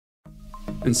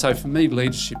And so for me,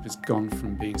 leadership has gone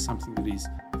from being something that is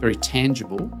very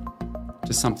tangible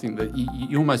to something that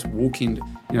you almost walk into.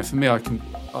 For me, I think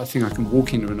I can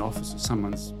walk into an office of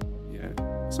someone's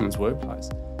workplace,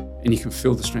 and you can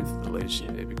feel the strength of the leadership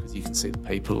there because you can see the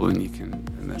people and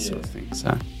that sort of thing.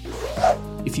 So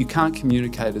if you can't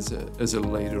communicate as a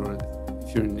leader, or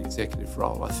if you're in an executive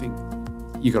role, I think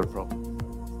you've got a problem.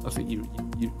 I think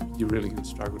you're really going to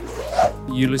struggle to do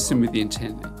it. You listen with the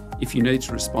intent. If you need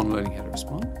to respond, learning how to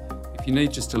respond. If you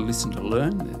need just to listen to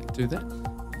learn, then do that.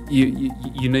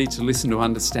 You need to listen to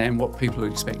understand what people are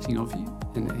expecting of you,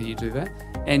 and how you do that.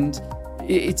 And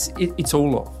it's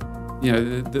all of.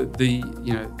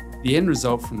 The end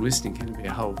result from listening can be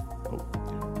a whole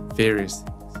various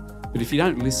things. But if you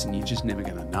don't listen, you're just never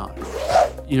going to know.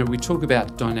 We talk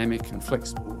about dynamic and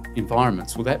flexible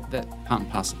environments. Well, that part and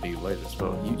parcel of being a leader as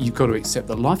well. You've got to accept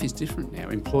that life is different now.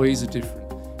 Employees are different.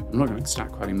 I'm not going to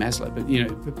start quoting Maslow,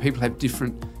 but people have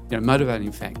different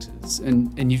motivating factors,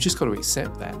 and you've just got to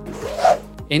accept that.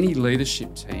 Any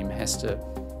leadership team has to.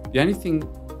 The only thing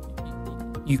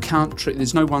you can't treat.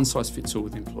 There's no one size fits all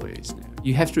with employees now.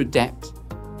 You have to adapt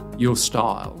your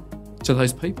style to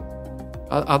those people.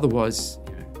 Otherwise,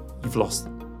 you've lost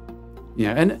them.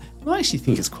 And I actually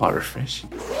think it's quite refreshing.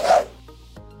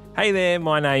 Hey there,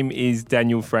 my name is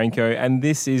Daniel Franco, and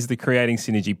this is the Creating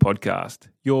Synergy podcast,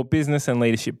 your business and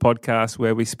leadership podcast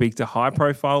where we speak to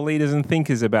high-profile leaders and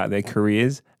thinkers about their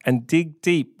careers and dig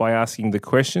deep by asking the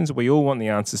questions we all want the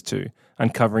answers to,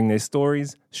 uncovering their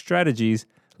stories, strategies,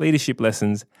 leadership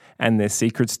lessons, and their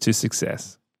secrets to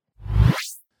success.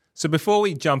 So before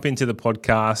we jump into the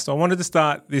podcast, I wanted to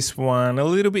start this one a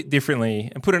little bit differently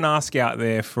and put an ask out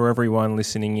there for everyone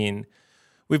listening in.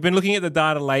 We've been looking at the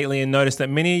data lately and noticed that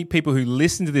many people who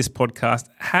listen to this podcast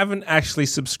haven't actually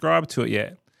subscribed to it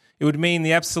yet. It would mean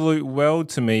the absolute world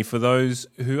to me for those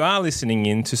who are listening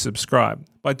in to subscribe.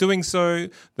 By doing so,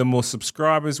 the more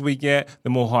subscribers we get, the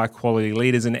more high quality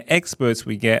leaders and experts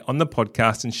we get on the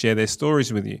podcast and share their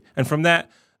stories with you. And from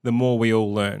that, the more we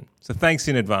all learn. So thanks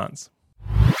in advance.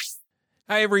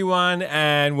 Hey everyone,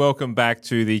 and welcome back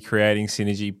to the Creating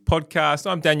Synergy podcast.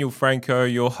 I'm Daniel Franco,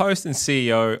 your host and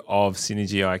CEO of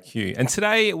Synergy IQ. And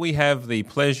today we have the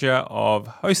pleasure of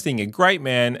hosting a great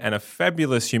man and a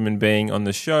fabulous human being on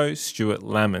the show, Stuart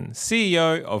Lamon,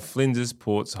 CEO of Flinders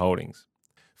Ports Holdings.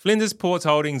 Flinders Ports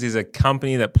Holdings is a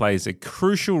company that plays a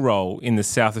crucial role in the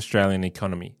South Australian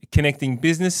economy, connecting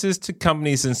businesses to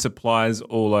companies and suppliers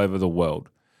all over the world.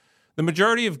 The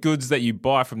majority of goods that you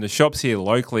buy from the shops here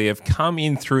locally have come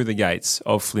in through the gates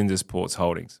of Flinders Ports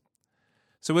Holdings.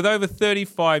 So with over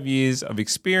 35 years of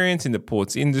experience in the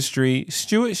ports industry,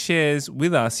 Stuart shares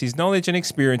with us his knowledge and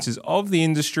experiences of the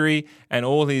industry and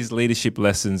all his leadership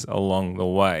lessons along the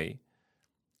way.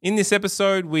 In this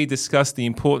episode, we discuss the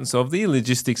importance of the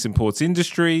logistics and ports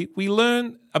industry. We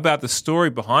learn about the story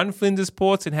behind Flinders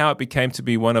Ports and how it became to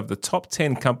be one of the top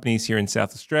 10 companies here in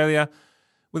South Australia,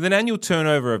 with an annual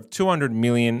turnover of 200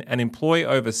 million and employ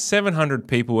over 700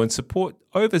 people and support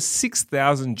over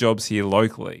 6,000 jobs here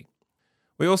locally.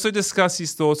 We also discuss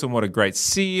his thoughts on what a great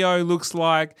CEO looks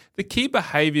like, the key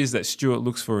behaviours that Stuart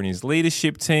looks for in his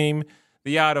leadership team,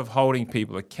 the art of holding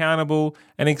people accountable,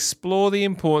 and explore the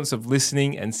importance of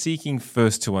listening and seeking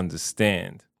first to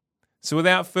understand. So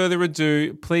without further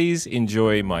ado, please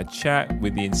enjoy my chat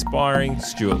with the inspiring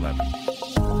Stuart Lamon.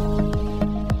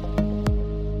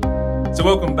 So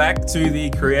welcome back to the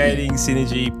Creating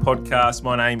Synergy podcast.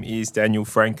 My name is Daniel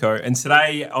Franco, and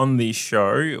today on the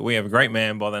show we have a great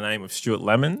man by the name of Stuart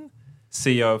Lamon,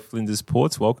 CEO of Flinders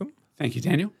Ports. Welcome. Thank you,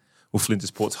 Daniel. Well, Flinders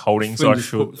Ports Holdings.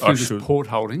 Flinders Port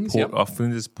Holdings.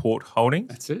 Flinders Port Holdings.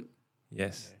 That's it.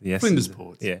 Yes. Flinders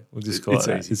Ports. Yeah, we'll just call it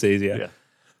that. Easy. It's easier. Yeah.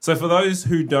 So for those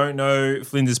who don't know,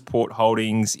 Flinders Port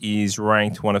Holdings is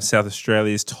ranked one of South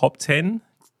Australia's top 10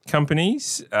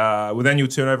 companies with annual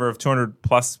turnover of 200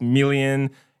 plus million,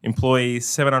 employees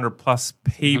 700 plus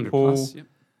people,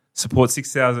 support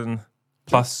 6,000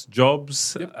 plus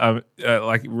jobs,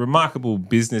 like remarkable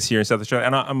business here in South Australia.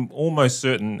 And I'm almost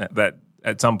certain that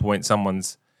at some point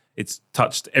it's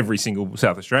touched every single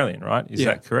South Australian, right? Is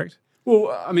that correct? Well,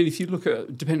 I mean, if you look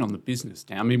at, depending on the business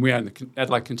now, I mean, we own the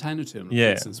Adelaide Container Terminal,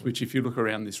 for instance, which if you look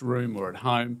around this room or at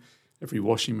home, every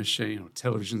washing machine or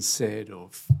television set or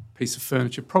piece of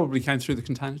furniture probably came through the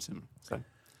container terminal. So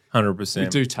 100%. We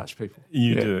do touch people.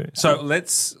 You do. So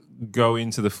let's go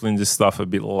into the Flinders stuff a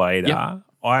bit later. Yep.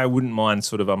 I wouldn't mind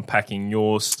sort of unpacking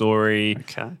your story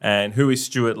and who is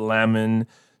Stuart Lamon.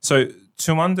 So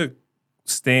to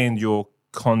understand your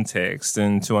context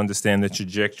and to understand the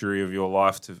trajectory of your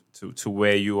life to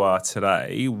where you are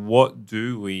today, what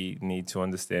do we need to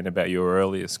understand about your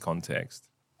earliest context?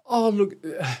 Oh, look,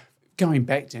 going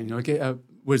back, Daniel,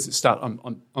 where does it start?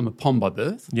 I'm a Pom by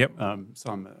birth. Yep.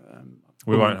 So I'm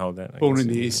We won't hold that. born in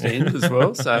the East End as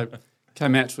well. So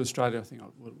came out to Australia, I think,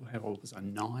 how old was I?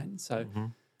 9. So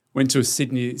went to a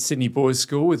Sydney boys'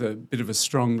 school with a bit of a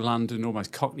strong London,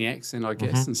 almost Cockney accent, I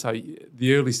guess. And so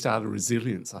the early start of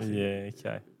resilience, I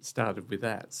think, started with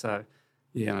that. So,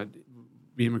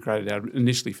 we immigrated out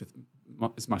initially for,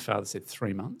 as my father said,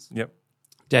 3 months. Yep.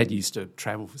 Dad used to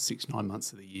travel for 6-9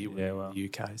 months of the year in the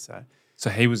UK. So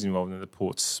he was involved in the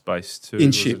port space too?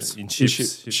 In ships.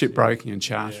 Ships, shipbroking and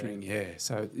chartering,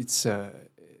 So it's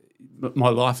my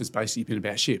life has basically been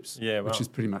about ships, which is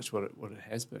pretty much what it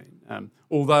has been.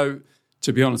 Although,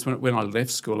 to be honest, when I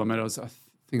left school, I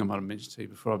think I might have mentioned to you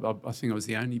before, I think I was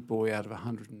the only boy out of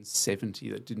 170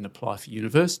 that didn't apply for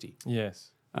university.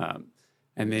 Yes.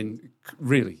 And then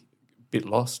really a bit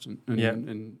lost. And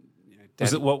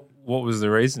was it what was the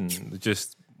reason?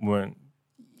 Just weren't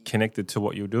connected to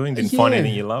what you were doing? Didn't find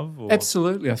anything you love? Or?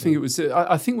 Absolutely. I think it was.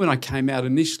 I think when I came out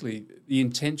initially, the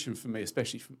intention for me,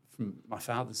 especially from my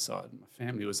father's side and my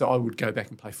family, was that I would go back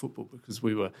and play football because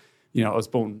we were, I was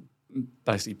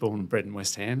basically born and bred in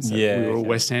West Ham. So we were all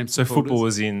West Ham supporters. So football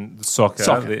was in soccer.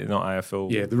 Not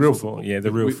AFL. Yeah, the real football. Yeah,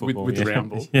 the real football. With the round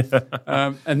ball.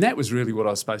 And that was really what I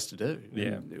was supposed to do. Yeah.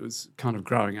 And it was kind of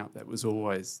growing up, that was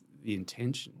always the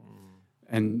intention.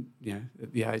 And,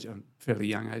 at the age, a fairly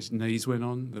young age, knees went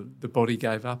on, the body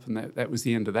gave up, and that was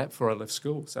the end of that before I left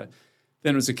school. So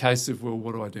then it was a case of, well,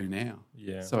 what do I do now?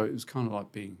 Yeah. So it was kind of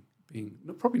like being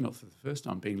probably not for the first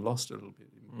time, being lost a little bit,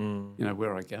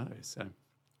 where I go. So,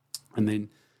 and then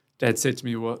Dad said to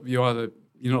me, well, you're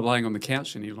not laying on the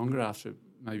couch any longer after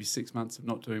maybe 6 months of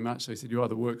not doing much. So he said, you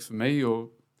either work for me or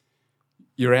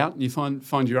you're out and you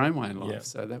find your own way in life. Yeah.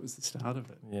 So that was the start of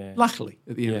it. Yeah. Luckily,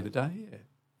 at the end of the day,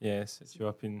 Yeah, sets you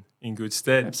up in good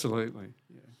stead. Absolutely.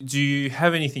 Yeah. Do you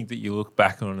have anything that you look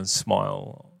back on and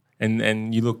smile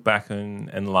and you look back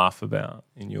and laugh about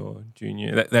in your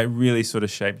junior that really sort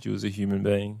of shaped you as a human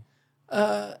being?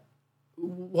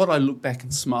 What I look back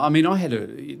and smile, I mean,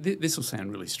 this will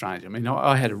sound really strange. I mean,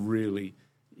 I had a really,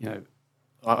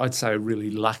 I'd say a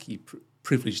really lucky,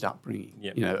 privileged upbringing.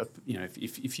 Yep.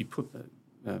 If you put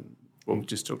what we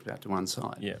just talked about to one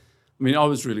side. Yeah. I mean, I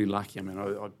was really lucky. I mean,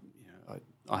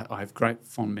 I have great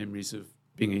fond memories of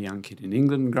being a young kid in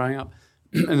England and growing up,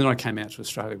 and then I came out to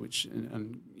Australia,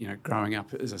 growing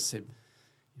up, as I said,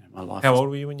 my life. How old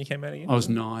were you when you came out again? I was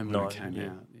 9 when I came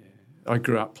out. Yeah, I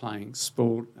grew up playing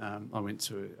sport. I went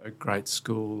to a great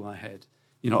school. I had,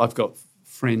 I've got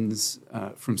friends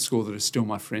from school that are still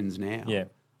my friends now. Yeah,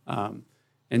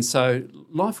 and so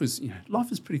life was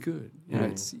pretty good.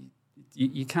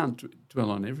 You can't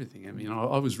dwell on everything. I mean,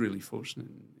 I was really fortunate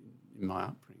in my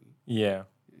upbringing. Yeah.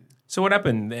 So what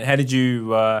happened? How did you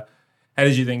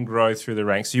then grow through the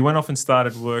ranks? So you went off and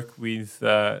started work with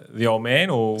the old man,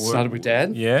 or started with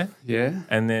Dad? Yeah, yeah.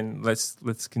 And then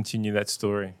let's continue that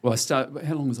story. Well,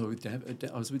 how long was I with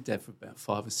Dad? I was with Dad for about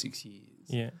 5 or 6 years.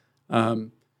 Yeah.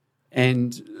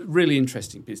 And really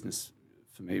interesting business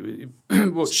for me.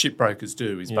 What shipbrokers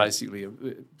do is basically a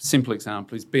simple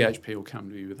example is BHP will come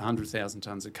to you with 100,000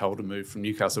 tonnes of coal to move from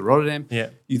Newcastle to Rotterdam. Yeah.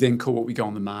 You then call what we go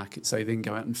on the market. So you then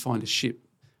go out and find a ship,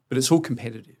 but it's all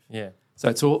competitive. Yeah. So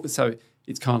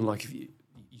it's kind of like if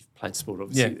you've played sport,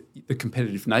 obviously, the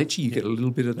competitive nature, you get a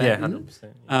little bit of that. Yeah,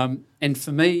 100%. Yeah. And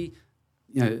for me,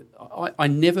 I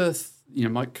never,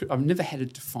 I've never had a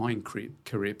defined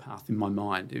career path in my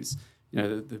mind. It was,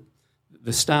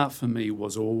 the start for me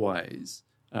was always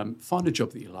find a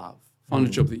job that you love, find a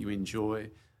job that you enjoy.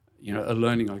 A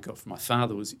learning I got from my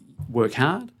father was work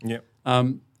hard. Yeah.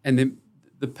 And then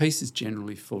the pieces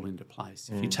generally fall into place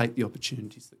if you take the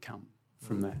opportunities that come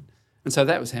from that. And so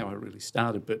that was how I really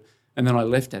started. And then I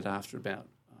left that after about,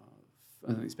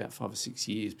 I think it's about 5 or 6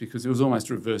 years, because it was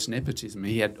almost reverse nepotism.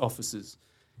 He had offices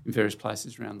in various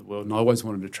places around the world, and I always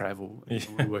wanted to travel. I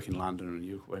wanted to work in London or New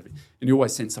York, whatever. And you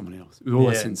always send someone else. We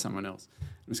always send someone else.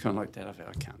 It was kind of like, Dad, I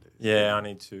can't do this. Yeah, I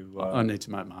need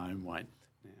to make my own way now.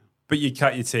 But you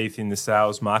cut your teeth in the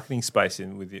sales marketing space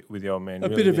with the old man. A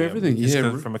bit of everything,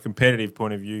 yeah. From a competitive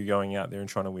point of view, going out there and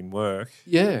trying to win work.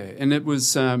 Yeah, and it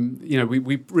was,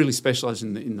 we really specialised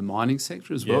in the mining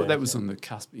sector as well. That was on the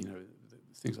cusp,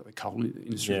 things like the coal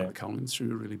industry, like the coal industry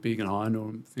were really big, and iron ore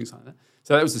and things like that.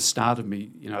 So that was the start of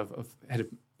me. I've had,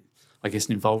 an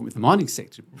involvement with the mining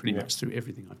sector pretty much through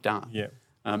everything I've done. Yeah.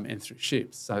 And through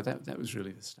ships. So that was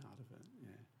really the start of it. Yeah.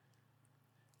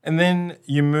 And then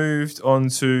you moved on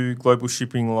to Global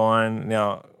Shipping Line.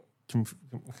 Now,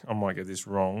 I might get this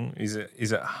wrong. Is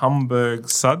it Hamburg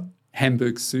Sud?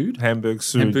 Hamburg Sud. Hamburg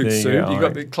Sud. Hamburg Sud. You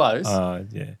got a bit close.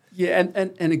 Yeah. Yeah,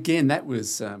 and again, that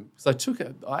was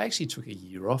because I actually took a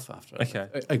year off after. Okay.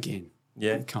 Again,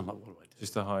 Yeah. kind of like, what do I do?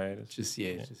 Just a hiatus.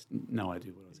 Just no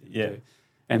idea what I was going Yeah. to do.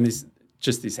 And this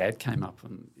ad came up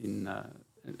and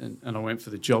I went for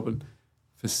the job, and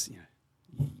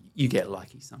you get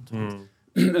lucky sometimes.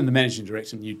 And the managing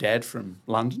director knew Dad from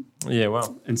London. Yeah,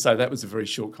 well. And so that was a very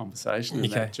short conversation. And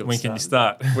Okay. that job When can you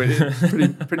started.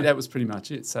 start? That was pretty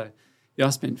much it. So, I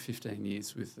spent 15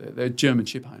 years with the German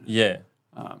ship owner. Yeah.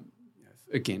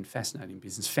 Again, fascinating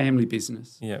business, family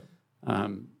business. Yeah.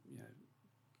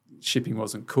 Shipping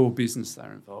wasn't core business. They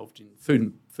were involved in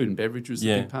food and beverage was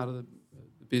a big part of the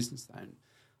business. They owned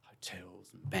hotels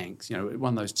and banks,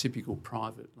 one of those typical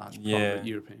private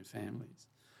European families.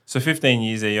 So 15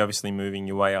 years there, you're obviously moving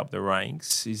your way up the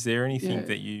ranks. Is there anything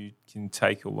that you can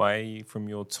take away from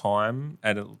your time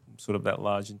at sort of that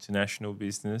large international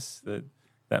business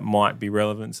that might be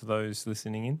relevant to those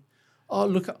listening in? Oh,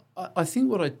 look, I think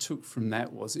what I took from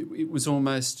that was it was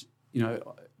almost,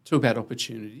 talk about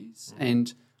opportunities.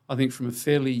 And I think from a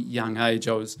fairly young age,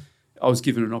 I was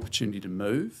given an opportunity to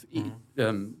move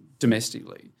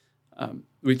domestically, and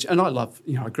I love,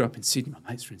 I grew up in Sydney.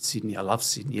 My mates were in Sydney. I love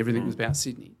Sydney. Everything was about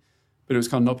Sydney. But it was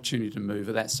kind of an opportunity to move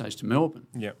at that stage to Melbourne.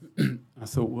 Yeah. I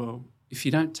thought, well, if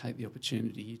you don't take the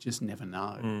opportunity, you just never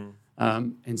know.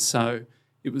 And so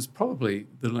it was probably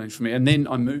the learning for me. And then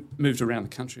I moved around the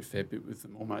country a fair bit with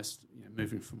them, almost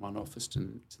moving from one office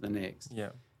to the next. Yeah.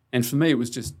 And for me, it was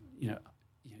just,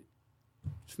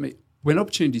 for me, when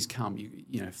opportunities come,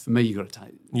 for me, you got to take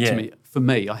them. Yeah. For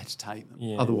me, I had to take them.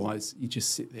 Yeah. Otherwise, you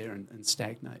just sit there and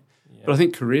stagnate. Yeah. But I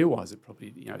think career-wise, it probably,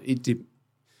 it did.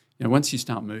 Once you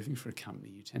start moving for a company,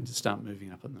 you tend to start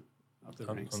moving up the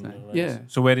ranks. Yeah.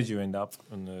 So where did you end up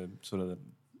on the sort of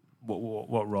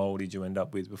what role did you end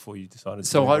up with before you decided?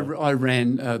 So I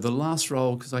ran the last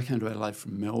role because I came to Adelaide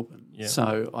from Melbourne. Yeah.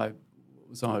 So I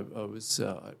was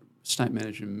state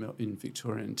manager in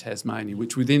Victoria and Tasmania,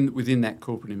 which within that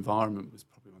corporate environment was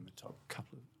probably one of the top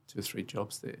couple of 2 or 3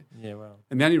 jobs there. Yeah, wow.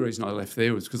 And the only reason I left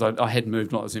there was because I had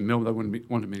moved. I was in Melbourne. They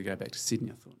wanted me to go back to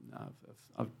Sydney. I thought, no,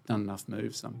 I've done enough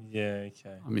moves. I'm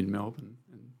in Melbourne.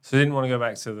 So you didn't want to go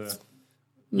back to the,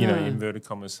 inverted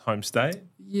commas, home state?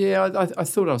 Yeah, I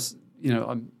thought I was,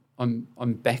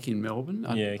 I'm back in Melbourne.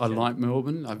 I like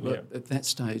Melbourne. At that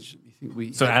stage, you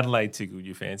think So Adelaide tickled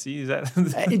your fancy? Is that?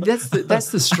 that's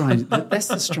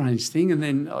the strange thing. And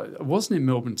then I wasn't in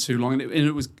Melbourne too long, and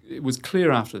it was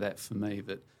clear after that for me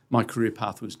that my career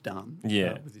path was done.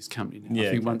 With this company. Now.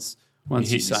 I think once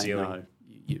you say no,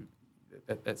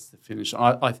 that's the finish.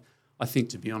 I think,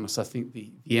 to be honest,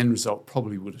 the end result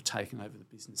probably would have taken over the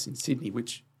business in Sydney,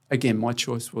 which again my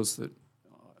choice was that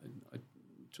I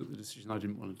took the decision I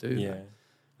didn't want to do that.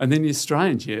 And then you're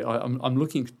strange. I'm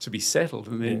looking to be settled,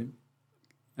 and then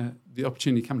the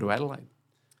opportunity come to Adelaide.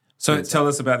 So tell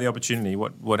us about the opportunity.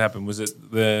 What happened? Was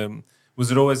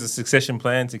it always a succession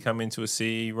plan to come into a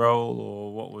CE role,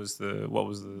 or what was the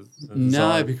No,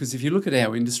 design? because if you look at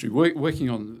our industry,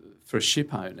 working for a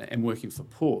ship owner and working for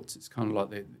ports, it's kind of like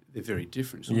they're very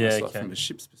different. It's almost like from a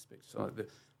ship's perspective. So like the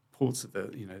ports are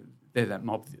they're that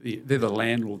mob. They're the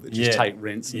landlord that just take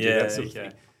rents and do that sort of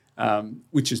thing,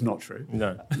 which is not true.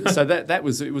 No. So it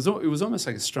was almost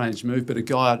like a strange move. But a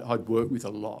guy I'd worked with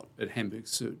a lot at Hamburg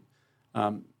Süd,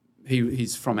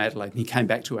 he's from Adelaide, and he came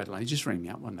back to Adelaide. He just rang me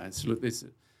up one day and said, "Look, there's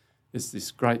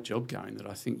this great job going that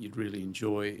I think you'd really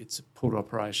enjoy. It's a port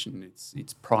operation.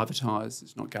 It's privatised.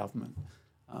 It's not government."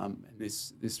 And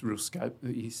there's real scope.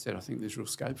 He said, I think there's real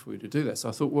scope for you to do that. So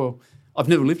I thought, well, I've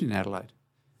never lived in Adelaide.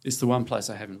 It's the one place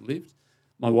I haven't lived.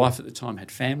 My wife at the time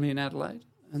had family in Adelaide.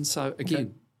 And so,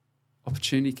 again,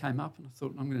 opportunity came up and I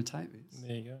thought, I'm going to take this.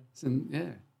 There you go.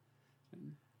 And,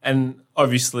 And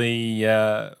obviously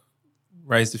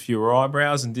raised a few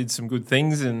eyebrows and did some good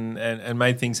things and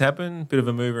made things happen. Bit of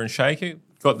a mover and shaker.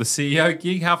 Got the CEO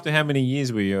gig. After how many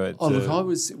years were you at?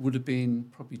 It would have been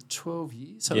probably 12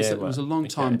 years. So it was a long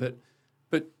time.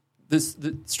 But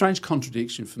the strange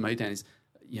contradiction for me, Dan, is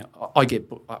I get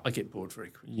bored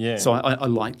very quickly. Yeah. So I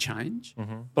like change,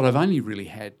 but I've only really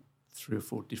had 3 or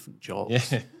 4 different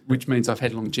jobs, which means I've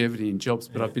had longevity in jobs.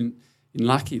 But I've been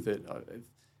lucky that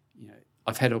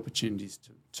I've had opportunities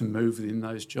to move within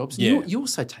those jobs. Yeah. You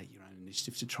also take your own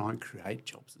initiative to try and create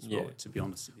jobs as well, to be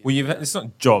honest with you. Well, it's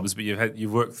not jobs, but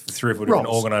you've worked for 3 or 4 different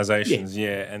Roles. organisations,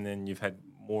 and then you've had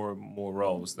more and more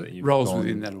roles that you've roles gone,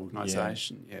 within that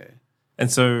organisation, And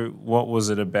so what was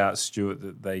it about Stuart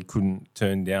that they couldn't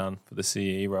turn down for the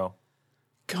CE role?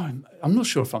 God, I'm not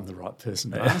sure if I'm the right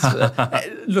person to ask for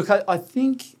that. Look, I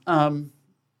think, I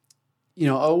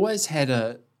always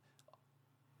had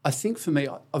I think for me,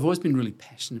 I've always been really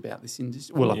passionate about this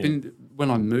industry. Well, when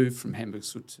I moved from Hamburg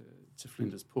Süd to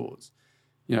Flinders Ports,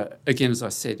 again, as I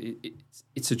said,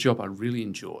 it's a job I really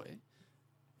enjoy,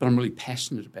 but I'm really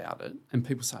passionate about it. And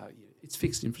people say, it's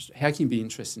fixed infrastructure. How can you be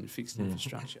interested in fixed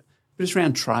infrastructure? But it's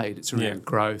around trade, it's around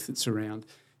growth, it's around,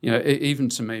 even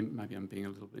to me, maybe I'm being a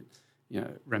little bit,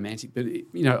 romantic, but,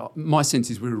 my sense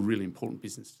is we're a really important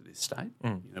business to this state.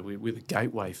 We're the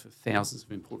gateway for thousands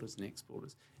of importers and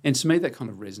exporters. And to me, that kind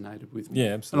of resonated with me.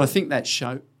 Yeah, absolutely. And I think that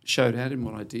showed out in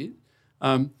what I did.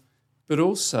 But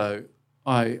also,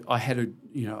 I've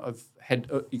had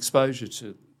exposure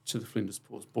to the Flinders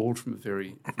Ports board from a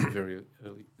very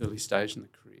early stage in the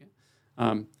career.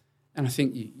 And I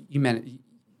think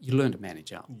you learn to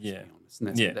manage up, to be honest.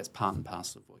 And that's part and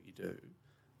parcel of what you do.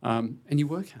 And you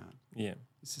work hard. Yeah.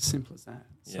 It's as simple as that.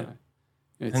 Yeah.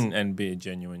 So, and be a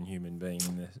genuine human being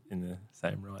in the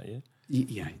same right,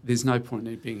 yeah. There's no point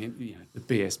in being the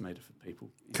BS meter for people.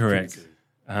 Correct.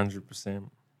 100%.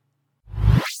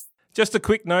 Just a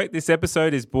quick note, this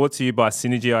episode is brought to you by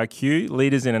Synergy IQ,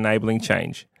 leaders in enabling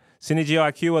change. Synergy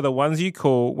IQ are the ones you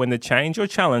call when the change or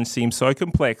challenge seems so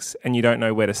complex and you don't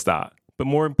know where to start. But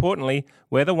more importantly,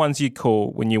 we're the ones you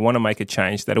call when you want to make a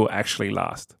change that will actually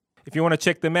last. If you want to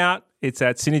check them out, it's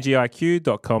at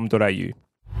synergyiq.com.au.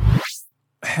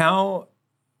 How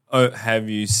have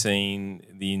you seen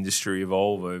the industry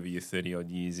evolve over your 30-odd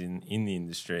years in the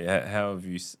industry? How have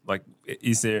you,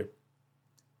 is there,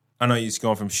 I know you've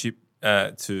gone from ship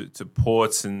to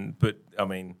ports, but I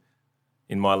mean,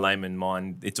 in my layman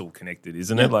mind, it's all connected,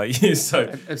 isn't it?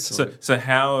 Absolutely. So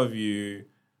how have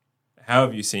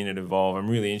you seen it evolve? I'm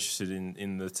really interested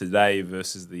in the today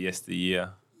versus the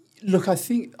yesteryear. Look,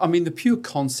 the pure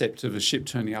concept of a ship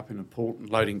turning up in a port and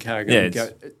loading cargo.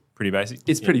 Pretty basic.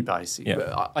 It's pretty basic. Yeah.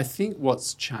 But I think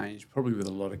what's changed probably with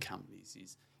a lot of companies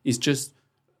is just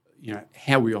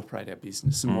how we operate our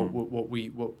business and what we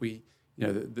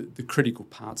the critical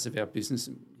parts of our business.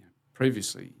 And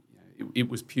previously, it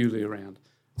was purely around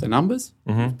the numbers,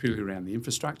 it was purely around the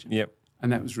infrastructure,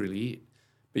 and that was really it.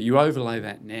 But you overlay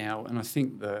that now, and I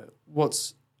think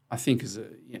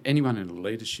anyone in a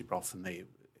leadership role, for me,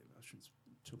 I shouldn't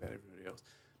talk about everybody else,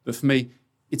 but for me,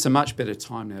 it's a much better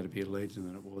time now to be a leader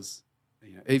than it was,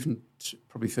 even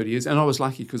probably 30 years. And I was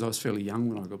lucky because I was fairly young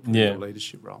when I got put into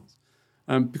leadership roles,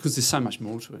 because there's so much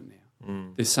more to it now.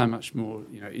 There's so much more.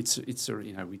 We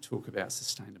talk about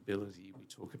sustainability, we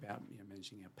talk about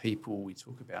managing our people, we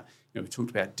talk about we talked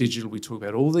about digital, we talk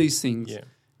about all these things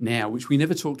now which we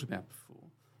never talked about before.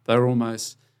 They were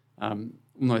almost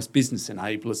business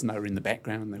enablers, and they were in the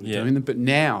background and they were doing them. But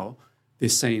now they're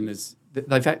seen as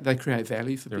they create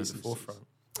value for businesses.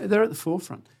 They're at the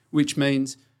forefront, which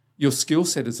means your skill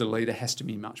set as a leader has to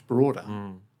be much broader.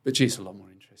 But geez, a lot more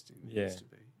interesting than it used to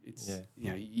be. It's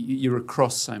you're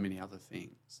across so many other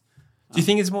things. Do you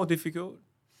think it's more difficult?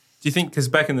 Do you think, because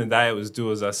back in the day it was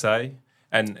do as I say,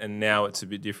 and now it's a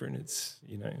bit different. It's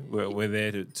we're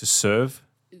there to serve.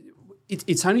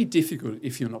 It's only difficult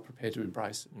if you're not prepared to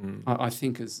embrace it. I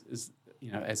think as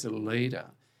a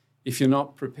leader, if you're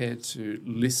not prepared to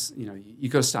listen,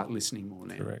 you've got to start listening more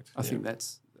now. Correct. I think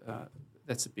that's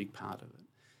a big part of it,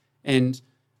 and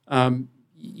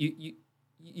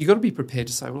you got to be prepared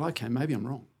to say, well, okay, maybe I'm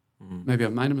wrong, maybe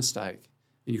I've made a mistake,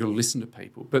 and you've got to listen to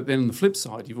people. But then on the flip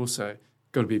side, you've also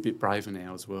got to be a bit braver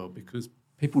now as well, because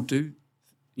people do,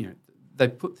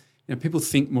 people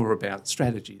think more about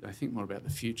strategy, they think more about the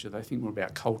future, they think more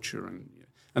about culture,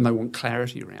 and they want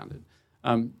clarity around it.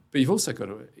 But you've also got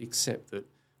to accept that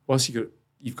whilst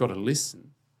you've got to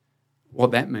listen,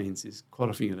 what that means is quite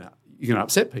often you're going to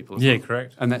upset people. Yeah,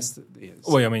 correct. And that's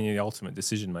you're the ultimate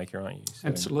decision maker, aren't you? So.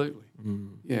 Absolutely.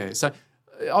 Yeah. So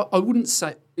I wouldn't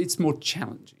say it's more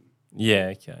challenging.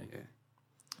 Yeah. Okay. Yeah.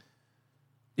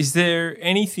 Is there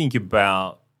anything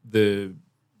about the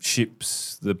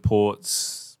ships, the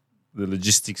ports, the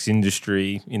logistics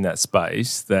industry in that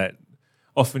space that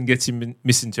often gets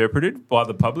misinterpreted by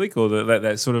the public, or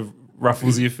that sort of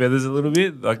ruffles your feathers a little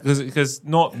bit? Because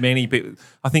not many people,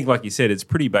 I think, like you said, it's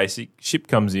pretty basic. Ship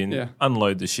comes in,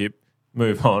 unload the ship,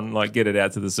 move on, get it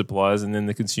out to the suppliers, and then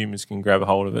the consumers can grab a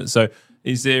hold of it. So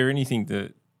is there anything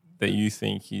that you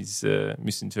think is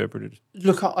misinterpreted?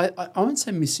 Look, I won't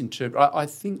say misinterpreted. I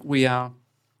think we're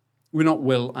not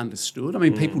well understood. I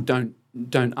mean, people don't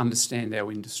understand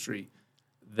our industry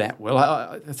that well.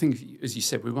 I think, as you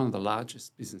said, we're one of the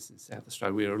largest businesses in South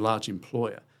Australia. We're a large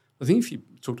employer. I think if you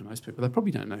talk to most people, they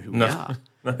probably don't know who we are.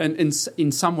 And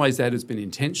in some ways that has been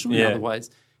intentional. In other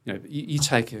ways, you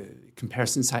take a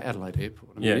comparison, say Adelaide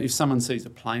Airport. I mean, if someone sees a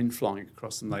plane flying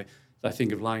across and they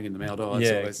think of laying in the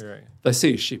Maldives, they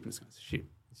see a ship and it's a ship.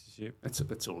 It's a ship.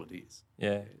 That's all it is.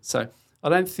 Yeah. So I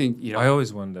don't think, you know. I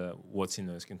always wonder what's in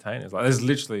those containers. Like, there's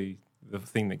literally the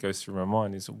thing that goes through my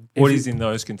mind is what is in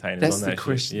those containers. That's on the that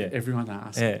question ship? that everyone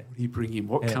asks. Yeah. What do you bring in?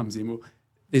 What comes in? Well,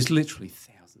 there's literally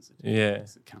thousands of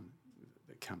things that come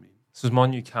in. So is my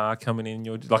new car coming in?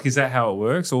 Is that how it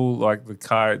works? All like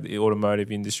the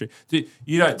automotive industry.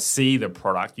 You don't see the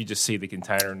product, you just see the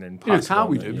container and then pass it on.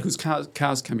 We do because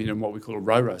cars come in what we call a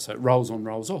ro-ro, so it rolls on,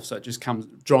 rolls off. So it just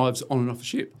drives on and off a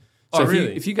ship. So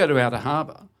if you go to Outer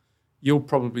Harbour, you'll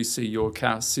probably see your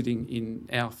car sitting in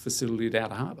our facility at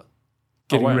Outer Harbour,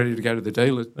 getting ready to go to the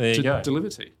dealer to deliver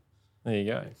to you. There you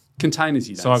go. Containers,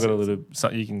 you don't. So I got a little.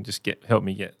 So you can just help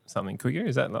me get something quicker.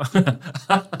 Is that not?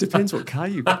 Depends what car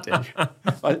you've got, Dave.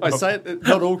 I say that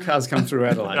not all cars come through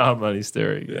Adelaide. No, I'm only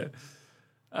staring. Yeah.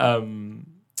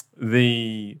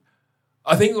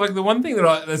 I think like the one thing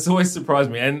that's always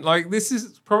surprised me, and like this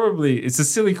is probably it's a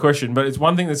silly question, but it's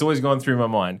one thing that's always gone through my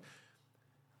mind.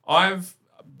 I've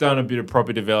done a bit of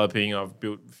property developing. I've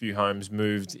built a few homes,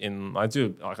 moved in.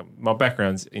 My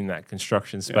background's in that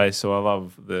construction space, so I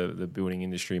love the building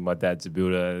industry. My dad's a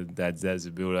builder, dad's a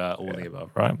builder, all the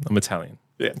above, right? I'm Italian.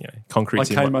 Yeah.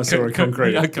 Concrete's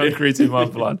concrete in my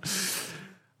blood.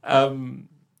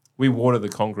 We water the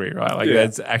concrete, right?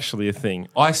 That's actually a thing.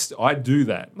 I do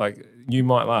that. Like, you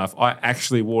might laugh. I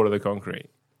actually water the concrete.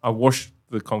 I wash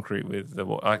the concrete with the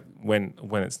water when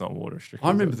it's not water restricted.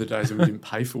 I remember the days when we didn't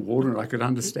pay for water, and I could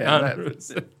understand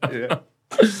that.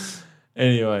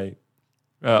 Anyway,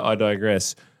 I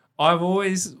digress. I've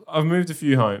moved a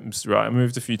few homes, right? I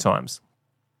moved a few times.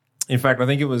 In fact, I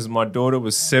think it was my daughter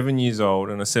was 7 years old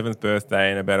on her 7th birthday,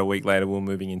 and about a week later, we were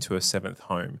moving into a 7th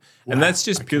home. Wow. And that's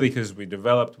just purely because we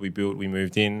developed, we built, we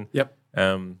moved in. Yep.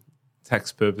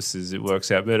 Tax purposes, it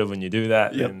works out better when you do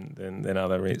that than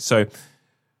other reasons. So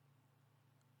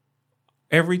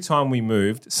every time we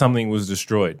moved, something was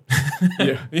destroyed.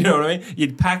 Yeah. You know what I mean?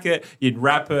 You'd pack it, you'd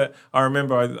wrap it. I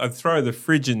remember I'd throw the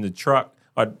fridge in the truck.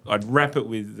 I'd wrap it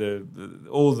with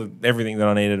everything that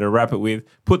I needed to wrap it with,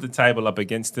 put the table up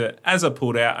against it. As I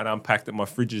pulled out and unpacked it, my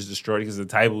fridge is destroyed because the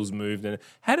table's moved. And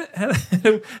how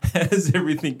does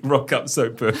everything rock up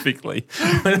so perfectly?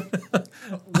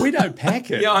 We don't pack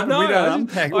it. Yeah, I know. We don't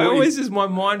unpack it. My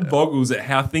mind boggles at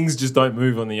how things just don't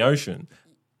move on the ocean.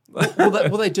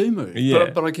 Well, they do move. Yeah.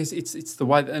 But I guess it's the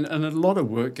way, and a lot of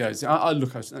work goes. I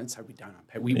don't say we don't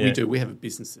unpack. We do. We have a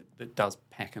business that does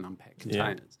pack and unpack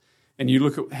containers. Yeah. And you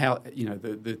look at how,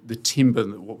 the timber,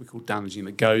 what we call dunnaging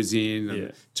that goes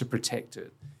in to protect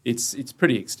it. It's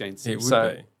pretty extensive. It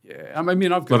would be. Yeah. I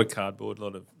mean, I've got a lot of cardboard, a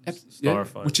lot of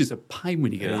styrofoam. Which is a pain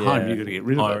when you get it home. You've got to get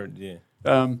rid of it. Yeah.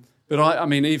 But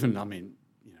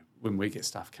when we get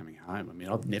stuff coming home,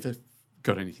 I've never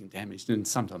got anything damaged. And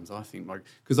sometimes I think,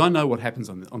 because I know what happens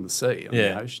on the sea, on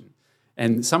the ocean.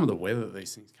 And some of the weather that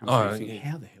these things come through, you think,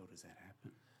 how the hell does that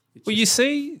happen? You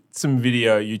see some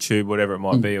video, YouTube, whatever it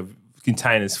might be, of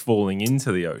containers falling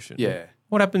into the ocean. Yeah.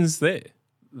 What happens there?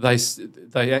 They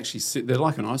actually sit. They're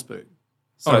like an iceberg.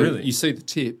 So really? You see the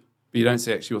tip, but you don't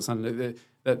see actually what's under.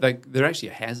 They're actually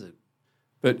a hazard.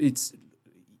 But it's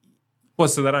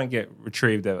so they don't get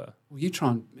retrieved ever. Well,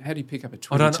 how do you pick up a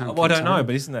 20-ton container? I don't know,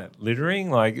 but isn't that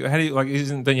littering? Like, how do you don't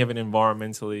you have an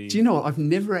environmentally? Do you know what? I've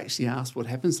never actually asked what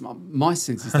happens. My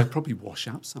sense is they probably wash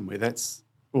up somewhere.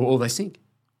 Or they sink.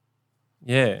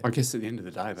 Yeah. I guess at the end of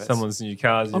the day, someone's new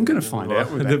cars. I'm going to find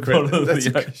out with the bottom of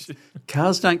the ocean.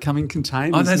 Cars don't come in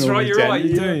containers. Oh, that's right. You're right.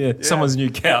 You do. Yeah. Someone's new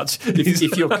couch.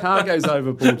 If your car goes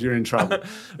overboard, you're in trouble.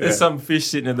 There's some fish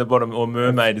sitting at the bottom, or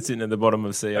mermaid sitting at the bottom of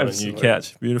the sea on a new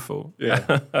couch. Beautiful.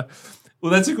 Yeah.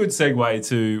 Well, that's a good segue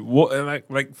to what,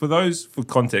 for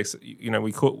context.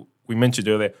 We mentioned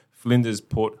earlier Flinders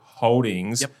Port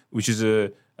Holdings, which is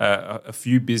a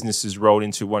few businesses rolled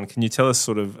into one. Can you tell us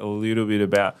sort of a little bit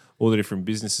about all the different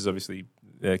businesses? Obviously,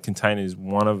 container is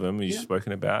one of them you've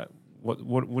spoken about.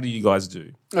 What do you guys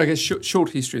do? I guess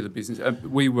short history of the business.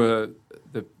 We were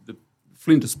the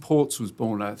Flinders Ports was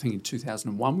born, I think, in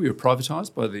 2001. We were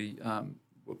privatised by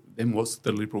then was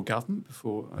the Liberal government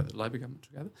before the Labor government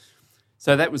took over.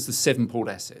 So that was the 7 port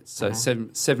assets. So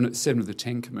seven of the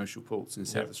 10 commercial ports in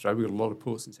South Australia. We've got a lot of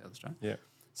ports in South Australia. Yeah.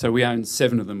 So we own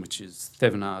 7 of them, which is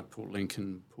Thevenard, Port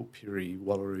Lincoln, Port Pirie,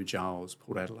 Wallaroo, Giles,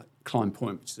 Port Adelaide, Klein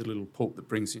Point, which is a little port that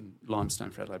brings in limestone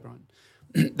for Adelaide Brine.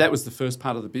 That was the first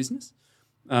part of the business.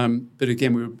 But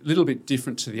again, we were a little bit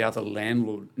different to the other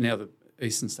landlord. Now the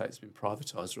Eastern States have been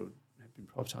privatised or have been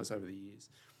privatised over the years.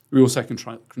 We also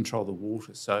control the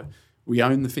water. So we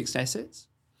own the fixed assets.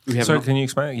 We have So can you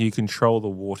explain? You control the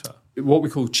water. what we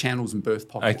call channels and berth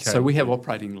pockets. Okay. So we have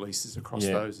operating leases across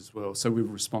those as well. So we're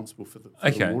responsible for the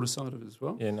water side of it as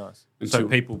well. Yeah, nice. Until- So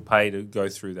people pay to go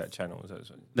through that channel.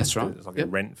 That's right. It's like a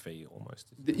rent fee almost.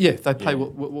 Yeah, they pay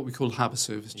what we call harbour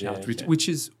service charge, which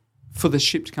is for the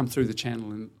ship to come through the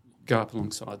channel and go up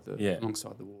alongside the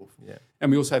wharf. Yeah.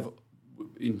 And we also have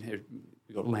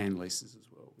we've got land leases as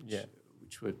well,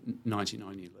 which were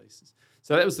 99-year leases.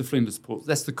 So that was the Flinders Port.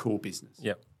 That's the core business.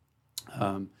 Yep.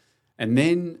 And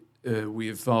then we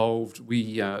evolved.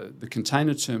 The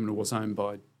container terminal was owned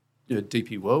by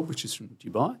DP World, which is from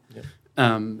Dubai. Yep.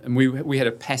 And we had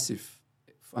a passive,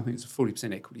 I think it's a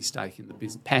 40% equity stake in the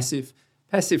business.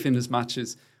 Passive in as much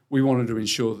as we wanted to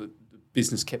ensure that the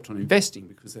business kept on investing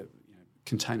because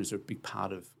containers are a big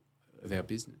part of our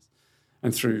business.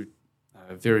 And through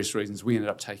various reasons, we ended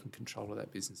up taking control of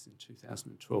that business in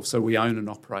 2012. So we own and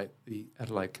operate the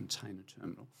Adelaide Container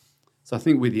Terminal. So I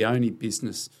think we're the only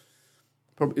business,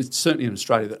 probably it's certainly in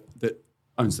Australia, that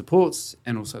owns the ports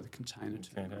and also the container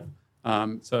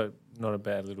terminal. So not a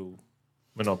bad little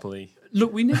monopoly.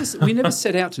 Look, we never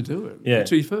set out to do it.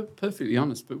 To be perfectly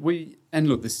honest, but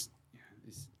this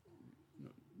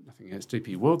nothing against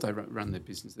DP World. They run their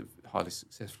business. They're highly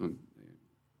successful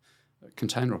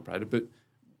container operator, but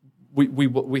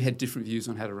we had different views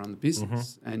on how to run the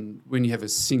business. And when you have a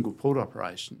single port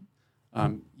operation,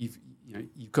 you've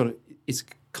got it's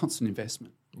constant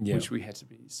investment, which we had to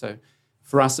be. So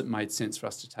for us, it made sense for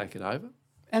us to take it over,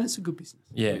 and it's a good business.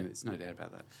 Yeah, there's no doubt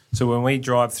about that. So when we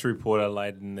drive through Port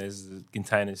Adelaide and there's the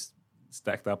containers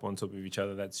stacked up on top of each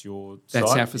other, that's your that's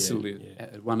site? our facility,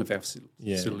 one of our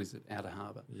facilities at Outer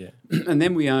Harbour. Yeah, and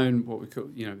then we own what we call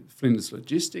Flinders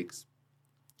Logistics.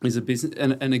 Is a business,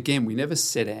 and again, we never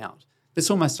set out.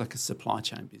 It's almost like a supply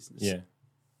chain business. Yeah,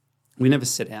 we never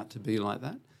set out to be like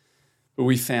that, but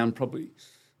we found probably,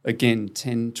 again,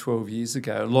 10, 12 years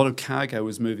ago, a lot of cargo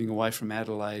was moving away from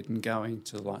Adelaide and going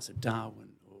to the likes of Darwin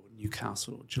or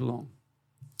Newcastle or Geelong,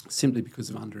 simply because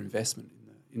of underinvestment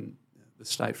in the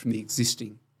state from the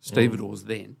existing stevedores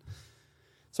then.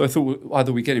 So I thought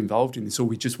either we get involved in this or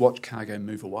we just watch cargo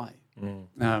move away.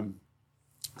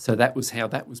 So that was how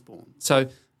that was born. So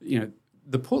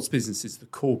the ports business is the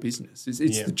core business.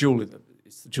 It's the jewel in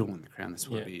the crown. That's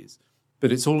what it is.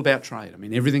 But it's all about trade. I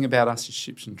mean, everything about us is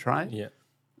ships and trade. Yeah.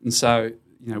 And so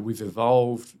we've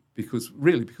evolved because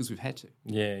we've had to.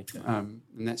 Yeah. And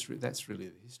that's really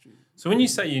the history. So when you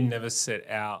say you never set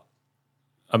out,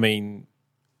 I mean,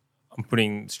 I'm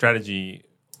putting strategy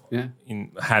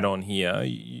in hat on here.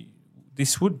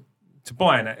 This would to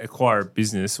buy and acquire a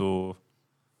business or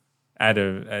add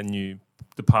a new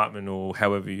department or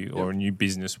or a new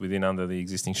business within under the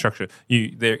existing structure.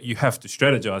 You have to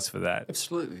strategize for that.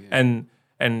 Absolutely. Yeah.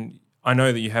 And I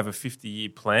know that you have a 50-year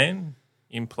plan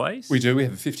in place. We do. We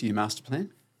have a 50-year master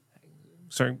plan.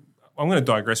 So I'm going to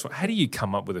digress. How do you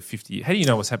come up with a 50-year? How do you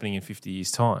know what's happening in 50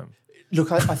 years' time?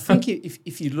 Look, I think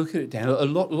if you look at it down, a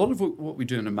lot of what we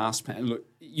do in a master plan, look,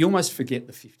 you almost forget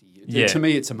the 50 years. Yeah. To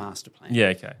me, it's a master plan.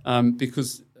 Yeah, okay.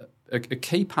 Because a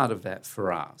key part of that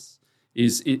for us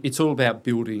is it's all about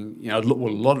building, a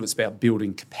lot of it's about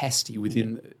building capacity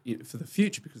within for the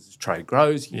future because as trade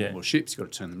grows, you get more ships, you've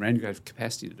got to turn them around, you've got to have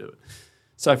capacity to do it.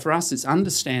 So for us, it's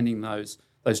understanding those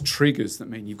triggers that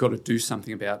mean you've got to do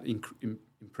something about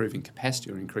improving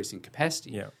capacity or increasing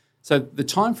capacity. Yeah. So the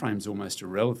time frame is almost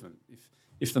irrelevant.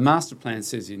 If the master plan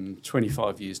says in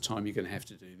 25 years' time you're going to have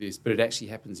to do this, but it actually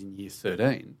happens in year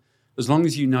 13, as long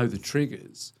as you know the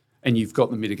triggers and you've got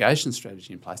the mitigation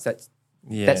strategy in place, that's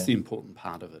the important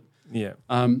part of it. Yeah.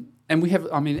 And we have,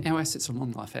 our assets are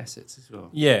long life assets as well.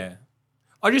 Yeah.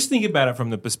 I just think about it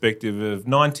from the perspective of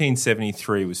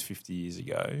 1973 was 50 years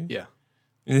ago. Yeah.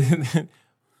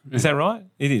 Is that right?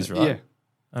 It is, right? Yeah.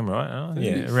 I'm right. Oh,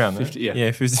 yeah, around 50, that.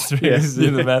 yeah. 53 is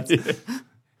in the maths. Yeah.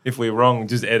 If we're wrong,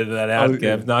 just edit that out,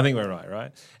 Gav. Yeah. No, I think we're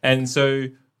right? And so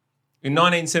in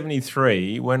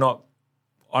 1973,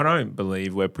 I don't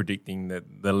believe we're predicting that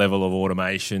the level of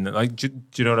automation, do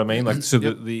you know what I mean? Like, so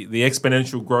the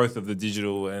exponential growth of the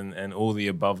digital and all the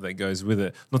above that goes with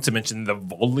it, not to mention the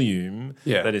volume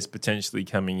that is potentially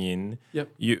coming in. Yep.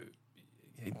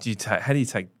 How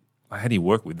do you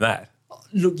work with that?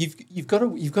 Look, you've got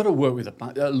to work with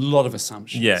a lot of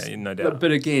assumptions. Yeah, no doubt.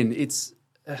 But again, it's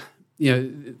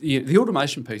the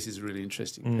automation piece is a really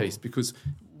interesting piece because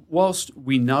whilst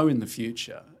we know in the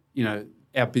future,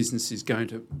 our business is going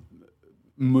to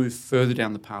move further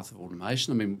down the path of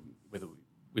automation. I mean, whether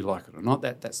we like it or not,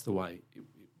 that's the way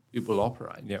it will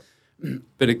operate. Yep.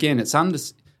 But again, it's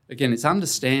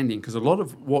understanding because a lot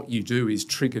of what you do is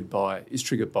triggered by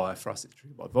for us. It's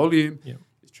triggered by volume. Yep.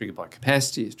 It's triggered by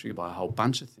capacity. It's triggered by a whole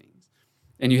bunch of things.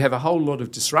 And you have a whole lot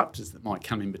of disruptors that might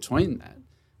come in between that.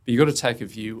 But you've got to take a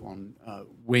view on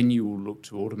when you will look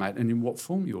to automate and in what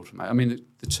form you automate. I mean,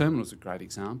 the terminal is a great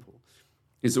example.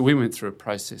 Is that we went through a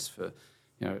process for,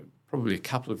 probably a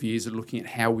couple of years of looking at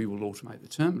how we will automate the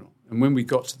terminal. And when we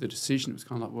got to the decision, it was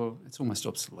kind of like, well, it's almost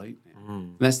obsolete now.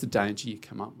 And that's the danger you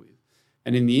come up with.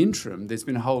 And in the interim, there's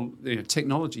been a whole,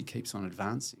 technology keeps on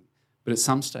advancing. But at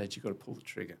some stage, you've got to pull the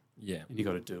trigger. Yeah. And you've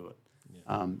got to do it.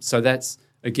 Yeah. So that's,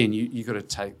 again, you've got to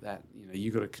take that,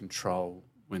 you've got to control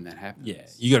when that happens. Yeah,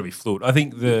 you got to be fluid. I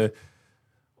think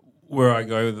where I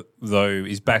go though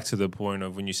is back to the point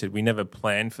of when you said we never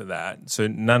planned for that. So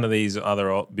none of these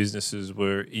other businesses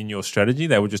were in your strategy;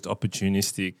 they were just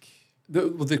opportunistic.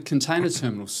 The container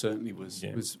terminal certainly was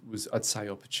I'd say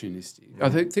opportunistic. I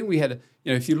think we had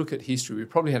if you look at history, we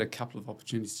probably had a couple of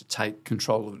opportunities to take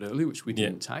control of it early, which we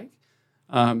didn't take.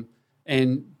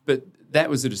 But that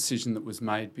was a decision that was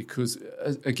made because,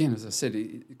 again, as I said,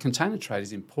 container trade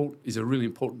is a really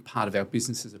important part of our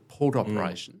business as a port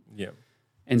operation. Yeah.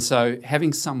 And so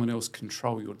having someone else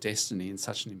control your destiny in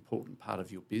such an important part of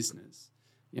your business,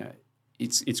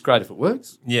 it's great if it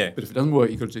works. Yeah. But if it doesn't work,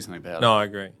 you've got to do something about it. No, I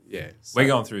agree. Yeah. We're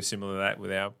going through similar to that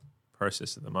with our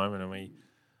process at the moment, and we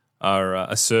are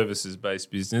a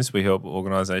services-based business. We help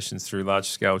organisations through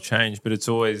large-scale change, but it's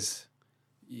always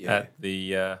at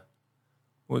the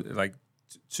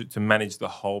to manage the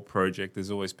whole project.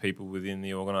 There's always people within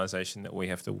the organisation that we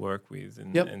have to work with,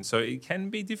 and so it can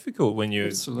be difficult when you're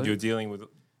dealing with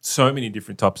so many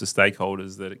different types of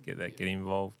stakeholders that get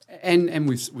involved. And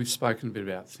we've spoken a bit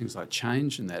about things like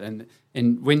change and that,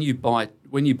 and when you buy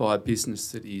a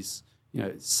business that is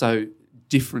so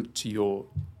different to your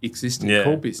existing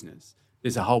core business,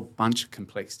 there's a whole bunch of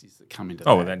complexities that come into that.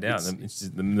 Oh, without doubt. It's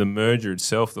just the merger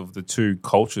itself of the two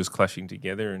cultures clashing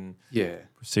together and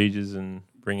procedures and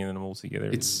bringing them all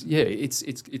together. It's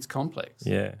complex.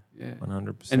 Yeah,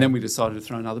 100%. And then we decided to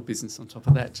throw another business on top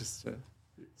of that just to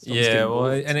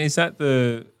and is that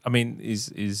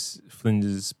is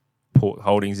Flinders Port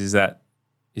Holdings, is it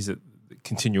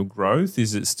continual growth?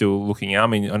 Is it still looking out? I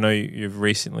mean, I know you've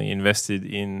recently invested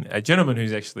in a gentleman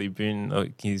who's actually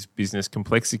been his business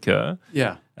Complexica,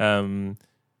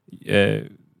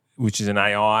 which is an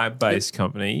AI-based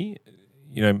company.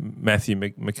 Matthew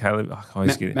Mikhailovich.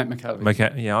 Matt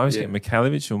Mikhailovich. I always get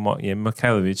Mikhailovich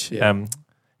Mikhailovich. Yeah.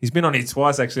 He's been on here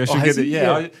twice actually. I should get it.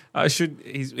 Yeah, I should.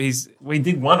 We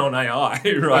did one on AI,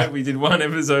 right? We did one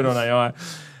episode on AI.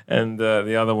 And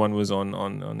the other one was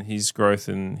on his growth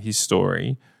and his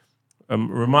story. A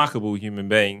remarkable human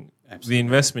being. Absolutely. The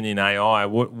investment in AI,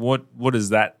 what does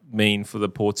that mean for the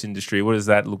ports industry? What does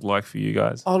that look like for you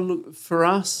guys? Oh, look, for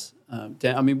us,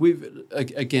 Dan, I mean, we've,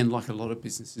 again, like a lot of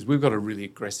businesses, we've got a really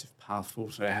aggressive path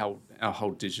forward to our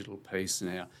whole digital piece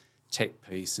and our tech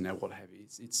piece and our what have you.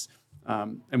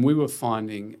 And we were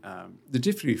finding the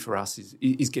difficulty for us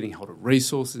is getting hold of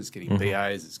resources, getting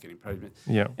BAs, it's getting projects.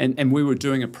 Yeah. And we were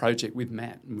doing a project with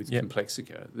Matt and with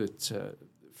Complexica that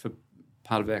for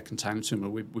part of our container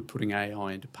terminal, we're putting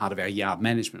AI into part of our yard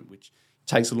management, which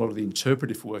takes a lot of the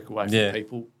interpretive work away from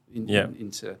people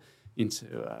into. Is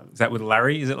that with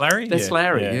Larry? Is it Larry? That's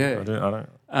Larry. Yeah. I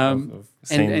don't.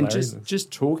 And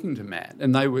just talking to Matt,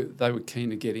 and they were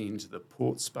keen to getting into the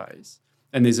port space.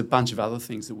 And there's a bunch of other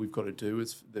things that we've got to do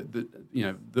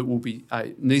that will be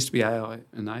needs to be AI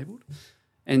enabled.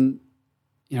 And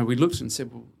we looked and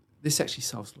said, well, this actually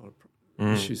solves a lot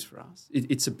of issues for us.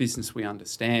 It's a business we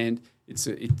understand.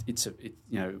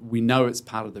 We know it's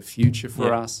part of the future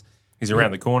for us. He's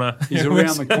around the corner. He's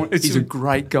around the corner. He's a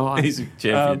great guy. He's a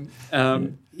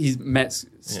champion. Matt's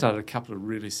started a couple of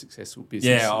really successful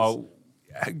businesses. Yeah, I'll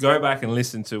go back and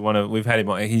listen to we've had him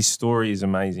on. His story is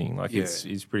amazing.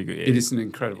 It's pretty good. It is an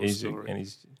incredible story. And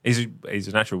he's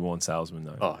a natural born salesman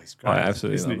though. Oh, he's great. I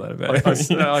absolutely love that about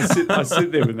him. I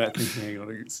sit there with that thinking, hang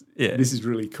on, this is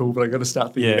really cool, but I've got to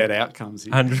start thinking about outcomes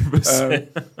here.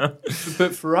 100%.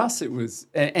 But for us it was,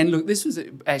 and look, this was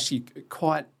actually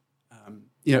quite,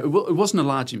 it wasn't a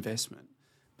large investment,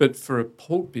 but for a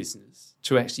port business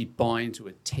to actually buy into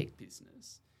a tech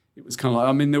business, it was kind of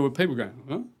like, there were people going,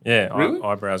 huh? Yeah, really?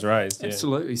 Eyebrows raised.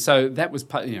 Absolutely. So that was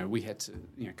part, we had to,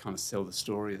 kind of sell the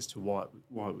story as to why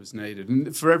it was needed.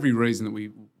 And for every reason that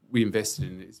we invested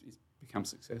in it, it's become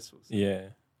successful. So,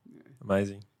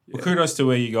 amazing. Yeah. Well, kudos to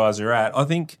where you guys are at. I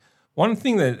think one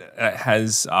thing that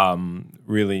has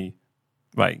really,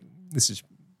 this is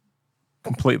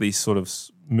completely sort of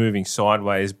moving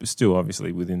sideways, but still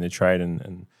obviously within the trade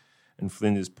and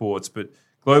Flinders Ports, but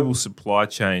global supply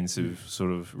chains have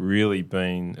sort of really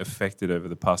been affected over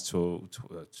the past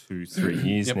 2-3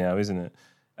 years now, isn't it?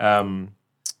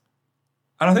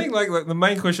 And I think like the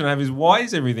main question I have is why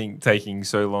is everything taking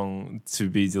so long to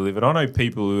be delivered? I know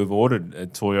people who have ordered a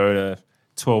Toyota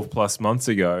 12 plus months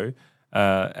ago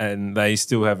and they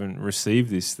still haven't received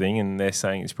this thing, and they're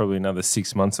saying it's probably another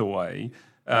 6 months away.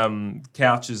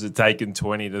 Couches are taking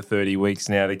 20 to 30 weeks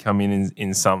now to come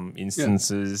in some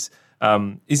instances. Yeah.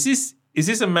 Is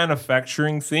this a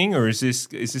manufacturing thing, or is this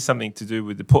something to do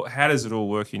with the port? How does it all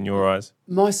work in your eyes?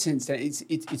 My sense that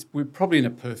it's we're probably in a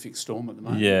perfect storm at the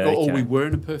moment. Yeah, or we were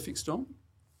in a perfect storm.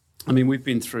 I mean, we've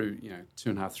been through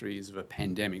 2.5, 3 years of a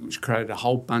pandemic, which created a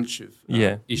whole bunch of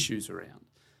issues around.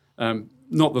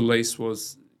 Not the least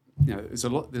was there's a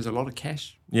lot of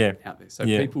cash out there, so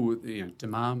people with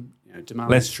demand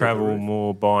less travel,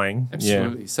 more buying.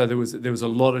 Absolutely. So there was a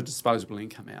lot of disposable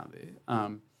income out there.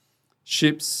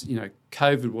 Ships,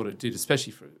 COVID, what it did,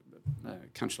 especially for a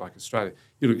country like Australia,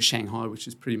 you look at Shanghai, which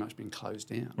has pretty much been closed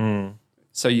down. Mm.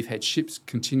 So you've had ships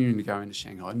continuing to go into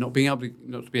Shanghai, not to be able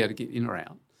to get in or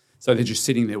out. So they're just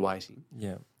sitting there waiting.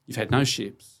 Yeah. You've had no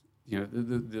ships.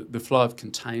 The flow of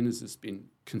containers has been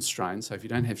constrained. So if you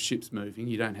don't have ships moving,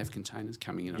 you don't have containers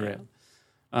coming in or out.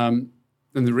 And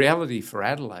the reality for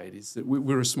Adelaide is that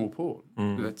we're a small port.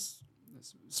 Mm. That's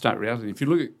stark reality. If you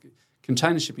look at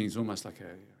container shipping, is almost like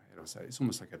it's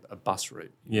almost like a bus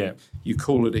route. You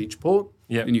call at each port,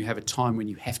 and you have a time when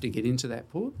you have to get into that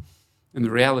port. And the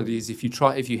reality is, if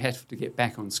you have to get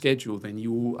back on schedule, then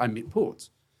you will omit ports,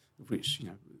 which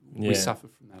we suffer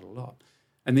from that a lot.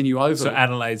 And then So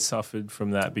Adelaide suffered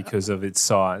from that because of its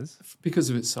size.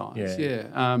 Because of its size,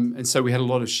 and so we had a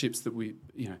lot of ships that we,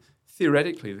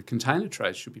 theoretically, the container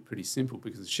trade should be pretty simple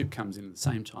because the ship comes in at the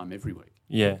same time every week.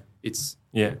 Yeah, it's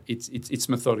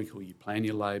methodical. You plan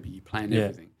your labour, you plan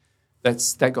everything.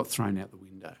 That got thrown out the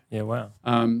window. Yeah, wow.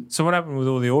 So what happened with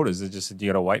all the orders? They just said you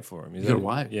got to wait for them. You got to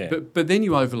wait. Yeah. But then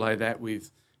you overlay that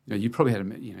with you probably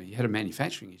had a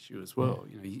manufacturing issue as well.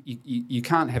 You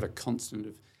can't have a constant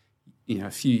of a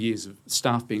few years of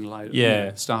staff being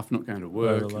laid. Staff not going to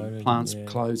work, and plants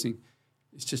closing.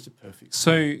 It's just a perfect.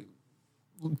 So,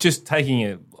 just taking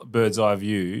a bird's eye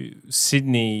view,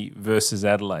 Sydney versus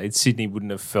Adelaide. Sydney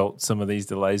wouldn't have felt some of these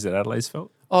delays that Adelaide's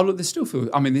felt. Oh, look, you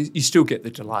still get the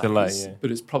delays.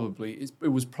 But it was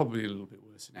probably a little bit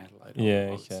worse in Adelaide.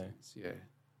 Yeah, okay.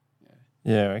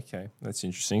 Yeah, okay. That's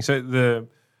interesting. So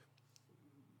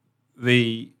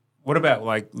what about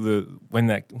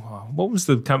what was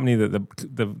the company that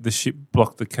the ship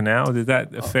blocked the canal? Did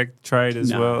that affect trade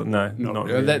as well? No, not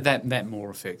really. That more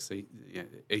affects the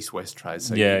east-west trade.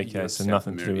 So so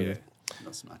nothing to do with it.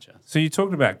 Not so much. So you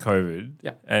talked about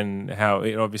COVID and how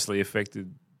it obviously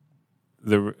affected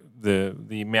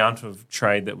the amount of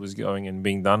trade that was going and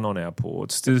being done on our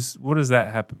ports. What does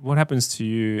that happen? What happens to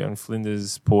you and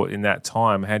Flinders Port in that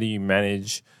time? How do you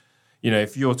manage?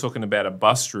 If you're talking about a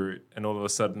bus route and all of a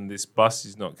sudden this bus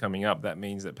is not coming up, that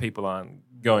means that people aren't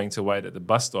going to wait at the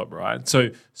bus stop, right?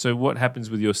 So what happens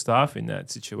with your staff in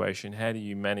that situation? How do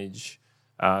you manage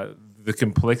the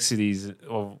complexities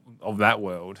of that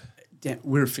world? Yeah,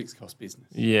 we're a fixed cost business.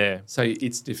 Yeah. So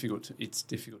it's difficult to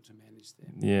manage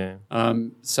them. Yeah.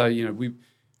 So you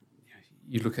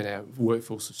look at our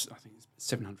workforce of I think it's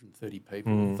 730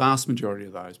 people. The vast majority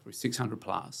of those, probably 600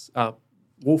 plus, are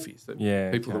wharfies,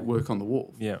 people that work on the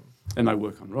wharf. Yeah. And they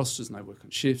work on rosters and they work on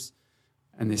shifts,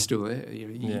 and they're still there.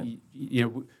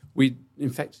 We in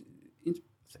fact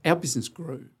our business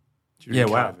grew during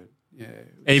COVID. Wow. Yeah.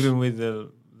 Even with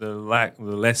the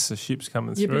lesser ships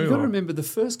coming through. Yeah, but you've got to remember the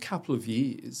first couple of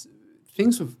years,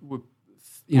 things were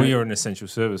you're an essential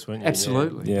service, weren't you?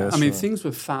 Absolutely. Yeah, things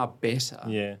were far better.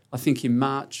 Yeah. I think in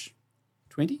March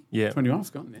 20? Yeah. 21, I've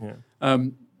forgotten that. Yeah.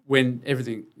 When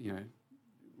everything,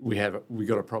 we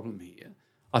got a problem here.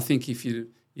 I think if you'd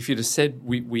have said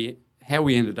how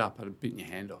we ended up, I'd have bitten your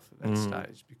hand off at that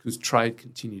stage because trade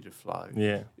continued to flow.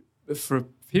 Yeah. But for a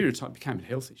period of time, it became a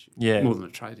health issue more than a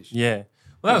trade issue. Yeah.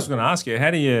 Well, I was going to ask you,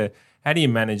 how do you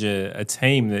manage a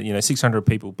team that 600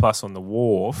 people plus on the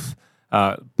wharf,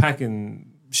 packing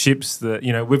ships that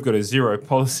we've got a zero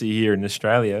policy here in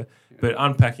Australia, but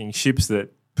unpacking ships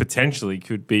that potentially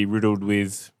could be riddled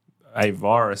with a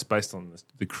virus based on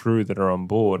the crew that are on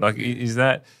board. How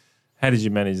did you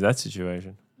manage that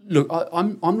situation? Look,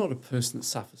 I'm not a person that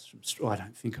suffers from stress. I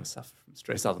don't think I suffer from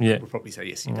stress. Other people will probably say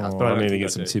yes, he does. But I need to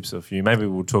get some tips off you. Maybe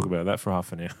we'll talk about that for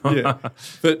half an hour. Yeah,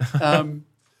 but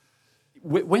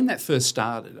when that first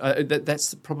started,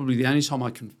 that's probably the only time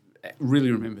I can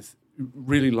really remember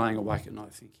really laying awake at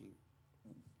night thinking,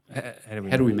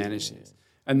 how do we manage this?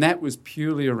 And that was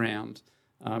purely around.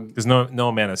 Because no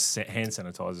amount of hand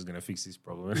sanitizer is going to fix this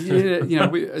problem.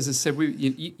 As I said,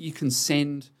 you can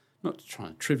send, not to try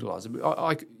and trivialise it,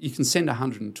 but you can send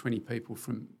 120 people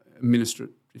from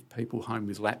administrative people home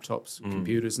with laptops and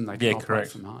computers, and they can operate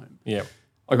from home. Yeah.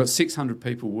 I got 600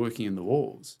 people working in the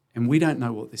walls, and we don't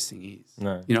know what this thing is.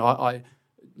 No.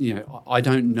 I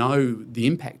don't know the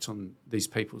impact on these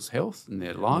people's health and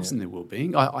their lives and their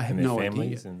well-being. I have no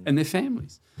idea, and their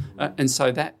families. And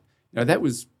so that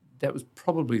was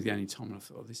probably the only time I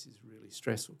thought, this is really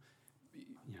stressful.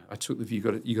 I took the view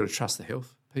you got to trust the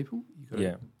health people. You got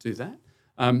to do that.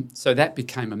 So that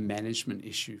became a management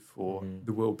issue for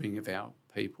the well-being of our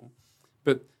people.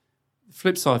 But the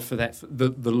flip side for that,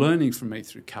 the learning from me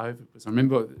through COVID was, I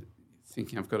remember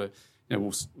thinking, I've got to,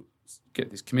 we'll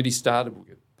get this committee started, we'll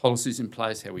get policies in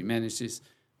place, how we manage this.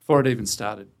 Before I'd even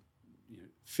started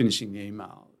finishing the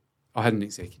email, I had an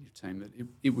executive team that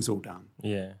it was all done.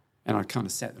 Yeah. And I kind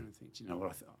of sat there and think, you know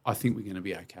what, I think we're going to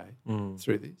be okay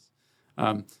through this.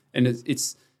 And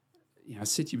it's I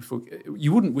said to you before,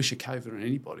 you wouldn't wish a COVID on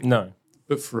anybody. No.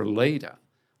 But for a leader,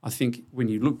 I think when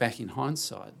you look back in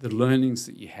hindsight, the learnings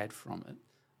that you had from it,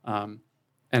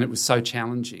 and it was so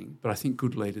challenging, but I think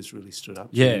good leaders really stood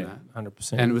up to that.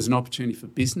 100%. And it was an opportunity for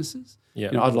businesses.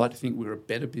 Yeah. I'd like to think we're a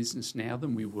better business now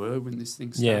than we were when this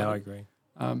thing started. Yeah, I agree.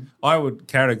 I would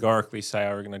categorically say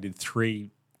I reckon I did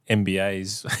 3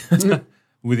 MBAs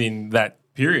within that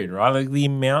period, right? Like the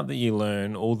amount that you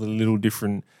learn, all the little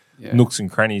different nooks and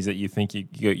crannies that you think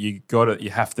you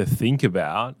have to think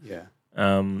about. Yeah.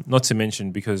 Not to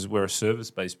mention, because we're a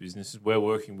service-based business, we're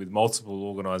working with multiple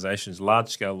organisations,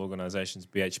 large-scale organisations,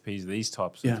 BHPs, these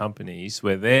types of companies,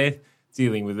 where they're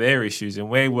dealing with their issues and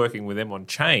we're working with them on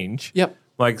change. Yep.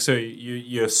 Like, so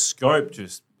your scope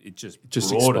just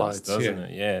broadens, explodes, doesn't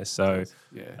it? Yeah. So,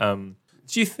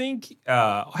 do you think?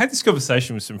 I had this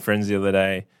conversation with some friends the other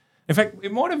day. In fact,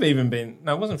 it might have even been.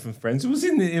 No, it wasn't from friends. It was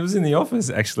in the office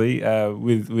actually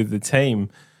with the team.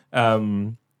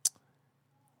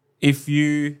 If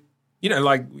you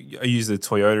like, I use the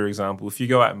Toyota example. If you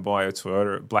go out and buy a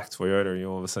black Toyota, you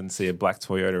all of a sudden see a black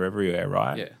Toyota everywhere,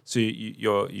 right? Yeah. So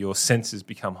your senses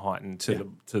become heightened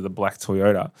to the black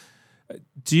Toyota.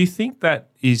 Do you think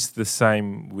that is the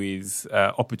same with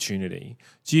opportunity?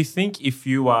 Do you think if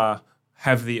you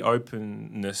have the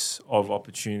openness of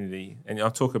opportunity, and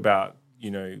I'll talk about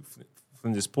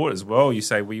Flinders Port as well, you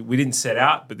say we didn't set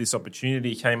out, but this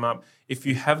opportunity came up. If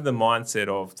you have the mindset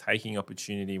of taking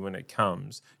opportunity when it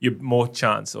comes, you're more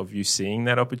chance of you seeing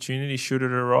that opportunity should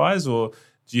it arise, or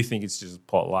do you think it's just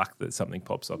pot luck that something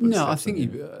pops up? No, I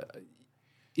think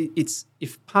it's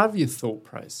if part of your thought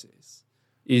process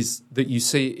is that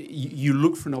you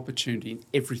look for an opportunity in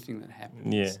everything that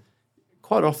happens. Yeah.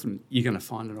 Quite often you're going to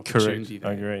find an opportunity.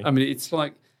 Correct. there. I agree. I mean, it's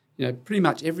like pretty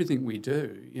much everything we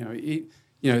do.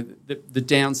 The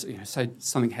downs. Say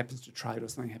something happens to trade or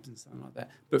something happens to something like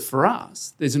that. But for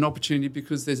us, there's an opportunity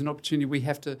because there's an opportunity we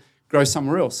have to grow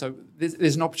somewhere else. So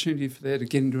there's an opportunity for there to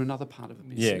get into another part of a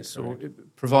business or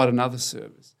provide another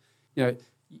service.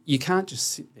 You can't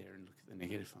just sit there and look at the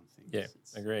negative on things. Yeah,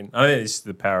 agreed. I think it's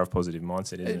the power of positive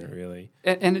mindset, isn't it? Really.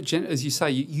 And as you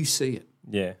say, you see it.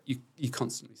 Yeah. You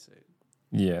constantly see it.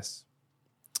 Yes.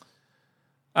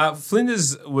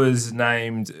 Flinders was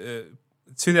named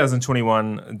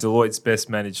 2021 Deloitte's Best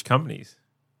Managed Companies.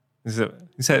 Is that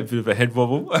a bit of a head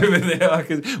wobble over there?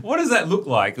 What does that look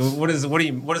like? What does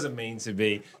it mean to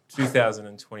be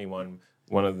 2021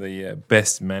 one of the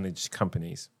best managed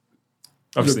companies?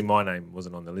 Obviously, my name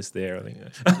wasn't on the list there. I think.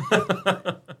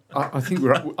 I think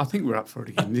we're up for it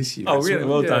again this year. Oh, really?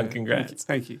 Well done! Congrats.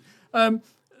 Thank you.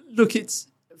 Look, it's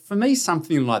for me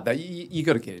something like that. You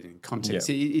got to get it in context.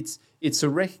 Yeah. It's a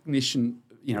recognition.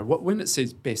 When it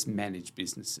says best managed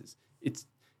businesses,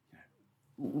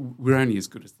 we're only as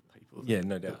good as the people.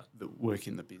 No doubt. That work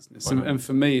in the business, and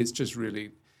for me, it's just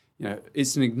really,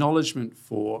 it's an acknowledgement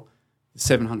for the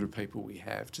 700 people we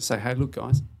have to say, hey, look,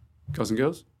 guys and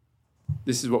girls,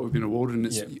 this is what we've been awarded,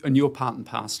 and you're part and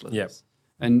parcel of this.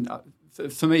 And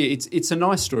for me, it's a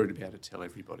nice story to be able to tell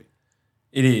everybody.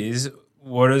 It is.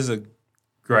 What does a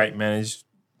great managed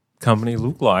company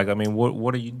look like? I mean,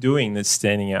 what are you doing that's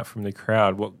standing out from the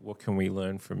crowd? What can we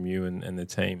learn from you and the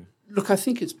team? Look, I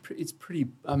think it's pretty.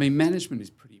 I mean, management is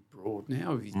pretty broad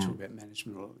now. If you talk about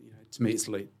management, to me,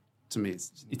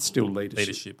 it's still leadership.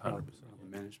 Leadership, 100%.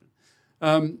 Management.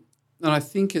 And I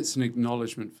think it's an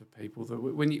acknowledgement for people that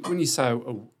when you say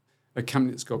a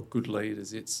company that's got good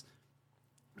leaders,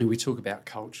 and we talk about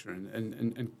culture,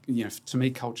 and to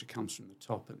me, culture comes from the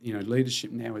top.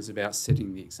 Leadership now is about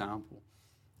setting the example.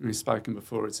 And we've spoken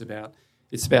before. It's about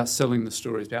selling the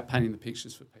stories, about painting the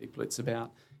pictures for people. It's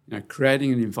about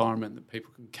creating an environment that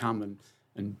people can come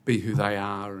and be who they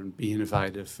are and be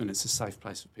innovative, and it's a safe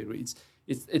place for people.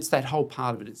 It's that whole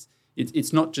part of it.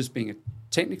 it's not just being a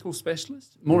technical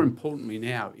specialist. More importantly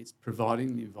now, it's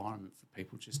providing the environment for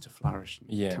people just to flourish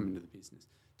and come into the business.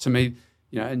 To me,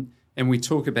 and we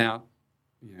talk about,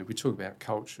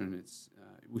 culture, and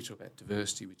we talk about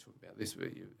diversity, we talk about this,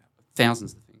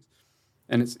 thousands of things,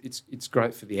 and it's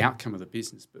great for the outcome of the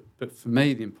business. But for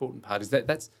me, the important part is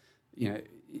that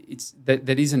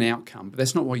is an outcome, but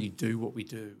that's not why you do what we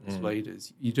do as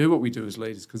leaders. You do what we do as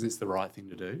leaders because it's the right thing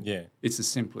to do. Yeah, it's as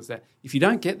simple as that. If you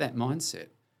don't get that mindset,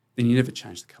 then you never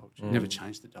change the culture, you never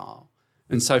change the dial.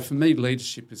 And so for me,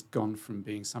 leadership has gone from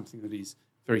being something that is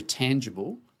very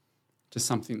tangible to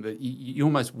something that you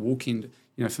almost walk into.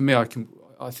 For me, I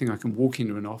think I can walk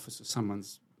into an office or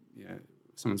someone's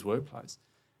workplace,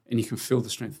 and you can feel the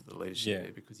strength of the leadership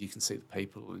there because you can see the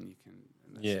people and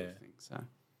that sort of thing. So,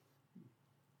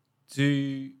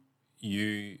 do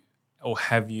you or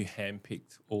have you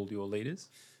handpicked all your leaders?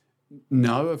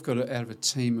 No, I've got out of a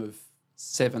team of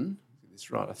 7.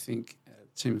 That's right. I think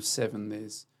a team of 7.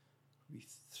 There's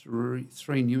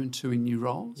three new and 2 in new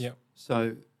roles. Yep.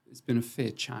 So it's been a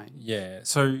fair change. Yeah.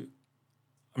 So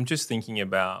I'm just thinking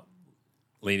about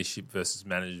leadership versus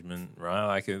management, right?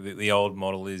 Like the old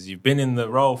model is you've been in the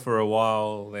role for a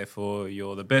while, therefore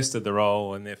you're the best at the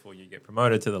role, and therefore you get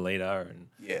promoted to the leader.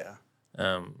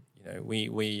 And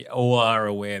we all are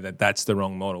aware that that's the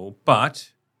wrong model,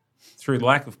 but through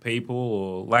lack of people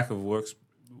or lack of work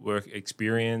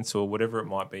experience or whatever it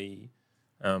might be,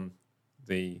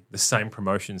 the same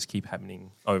promotions keep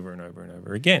happening over and over and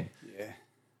over again. Yeah.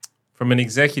 From an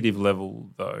executive level,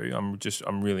 though,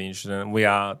 I'm really interested in. We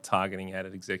are targeting at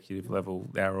an executive level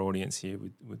our audience here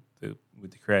with the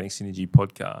Creating Synergy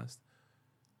podcast.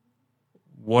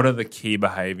 What are the key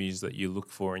behaviours that you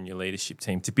look for in your leadership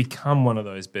team to become one of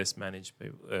those best managed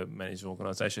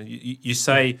organisations? You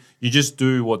say you just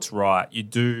do what's right. You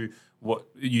do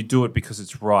it because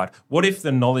it's right. What if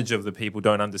the knowledge of the people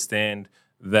don't understand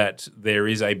that there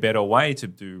is a better way to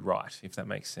do right? If that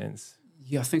makes sense.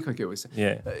 Yeah, I think I get what you're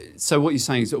saying. Yeah. So what you're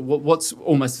saying is what's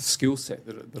almost a skill set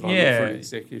that I look for an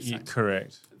executive team?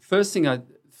 Correct. First thing I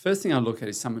look at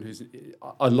is someone who's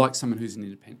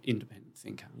an independent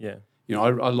thinker. Yeah.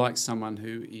 I like someone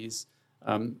who is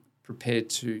prepared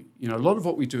to, a lot of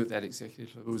what we do at that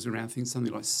executive level is around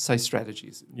something like, say, strategy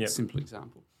is a simple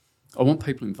example. I want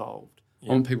people involved. I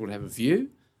want people to have a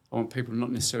view. I want people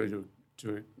not necessarily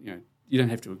to you don't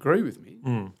have to agree with me.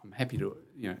 I'm happy to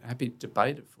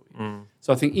debate it for you.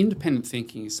 So I think independent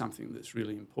thinking is something that's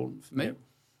really important for me. Yep.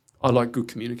 I like good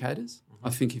communicators. I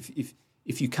think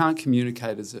if you can't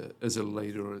communicate as a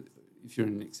leader or if you're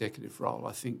in an executive role,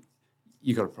 I think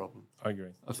you got a problem. I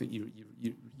agree. I think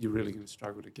you're really going to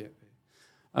struggle to get there.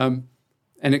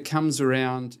 And it comes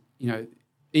around,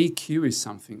 EQ is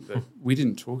something that we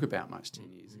didn't talk about much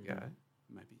 10 years ago,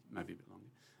 maybe a bit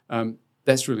longer.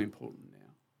 That's really important now.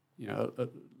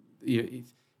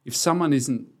 If someone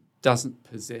doesn't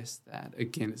possess that,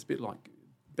 again, it's a bit like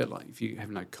if you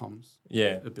have no comms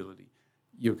ability,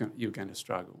 you're going to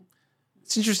struggle.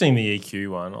 It's interesting, the EQ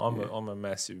one. I'm a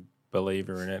massive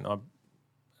believer in it.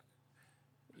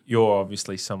 You're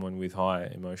obviously someone with high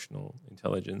emotional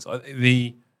intelligence.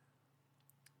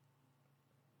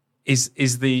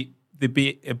 Is the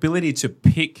ability to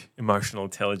pick emotional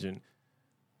intelligence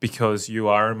because you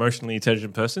are an emotionally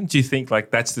intelligent person? Do you think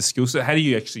that's the skill set? How do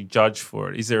you actually judge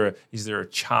for it? Is there a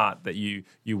chart that you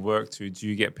work to? Do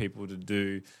you get people to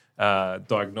do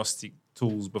diagnostic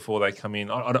tools before they come in?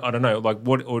 I don't know.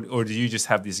 Or do you just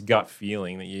have this gut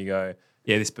feeling that you go,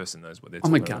 yeah, this person knows what they're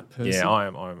talking about? I'm a gut person. Yeah,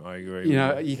 I agree.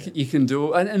 You can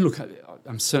do it. And look,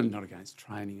 I'm certainly not against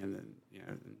training and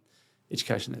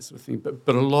education, that sort of thing.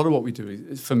 But a lot of what we do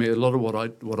is, for me, a lot of what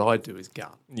I do is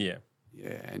gut. Yeah.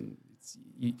 Yeah, and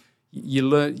you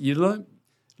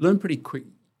learn pretty quick.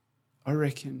 I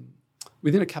reckon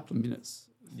within a couple of minutes.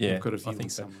 Yeah, I've got a view I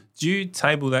think so. someone. Do you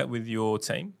table that with your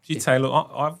team? Do you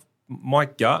tailor? My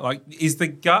gut, is the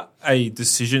gut a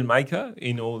decision maker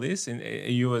in all this? And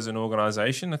you as an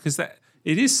organisation, because it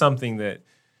is something that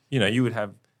you would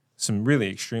have some really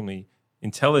extremely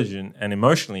intelligent and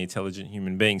emotionally intelligent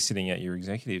human beings sitting at your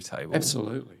executive table.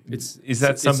 Absolutely, it's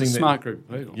a smart group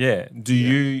of people. Yeah. Do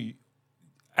you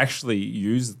actually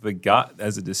use the gut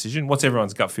as a decision? What's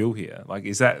everyone's gut feel here?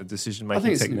 Is that a decision making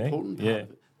technique? I think it's an important part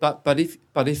of it.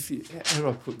 But if how do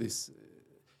I put this?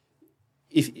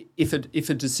 If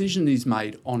a decision is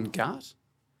made on gut,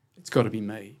 it's got to be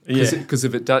me. Because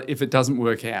if it doesn't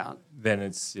work out, then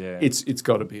it's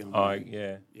got to be on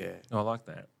me. Yeah. Oh, I like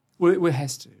that. Well, it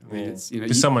has to. I mean, it's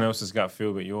because someone else's gut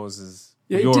feel, but yours is.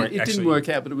 Yeah, it didn't work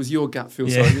out, but it was your gut feel.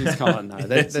 So it's kind of no,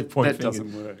 that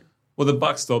doesn't work. Well, the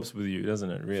buck stops with you, doesn't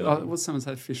it? Really. What someone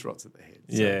said, fish rots at the head.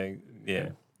 So. Yeah.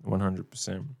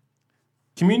 100%.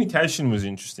 Communication was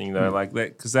interesting though, like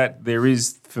that, because that there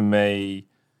is for me.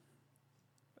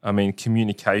 I mean,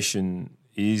 communication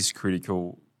is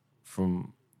critical.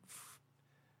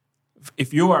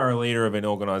 If you are a leader of an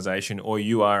organization or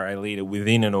you are a leader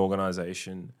within an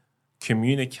organization,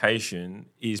 communication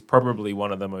is probably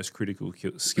one of the most critical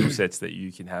skill sets that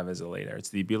you can have as a leader. It's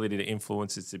the ability to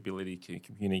influence, it's the ability to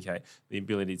communicate, the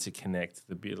ability to connect,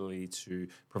 the ability to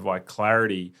provide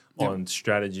clarity on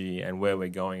strategy and where we're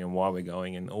going and why we're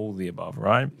going and all the above,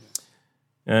 right?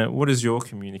 What does your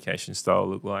communication style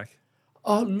look like?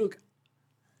 Oh, look,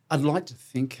 I'd like to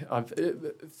think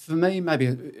for me,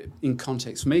 maybe in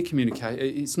context, for me, communicate,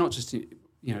 it's not just,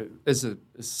 as a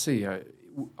CEO,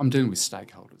 I'm dealing with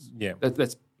stakeholders. Yeah.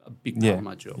 That's a big part of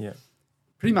my job. Yeah.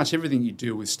 Pretty much everything you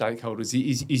do with stakeholders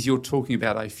is you're talking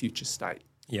about a future state.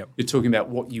 Yep. You're talking about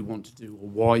what you want to do or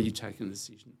why you're taking a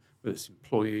decision, whether it's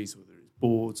employees, whether it's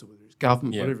boards, or whether it's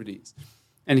government, whatever it is.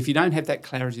 And if you don't have that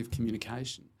clarity of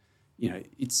communication,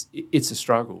 it's a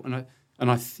struggle.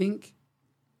 And I think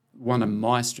one of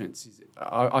my strengths is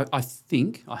I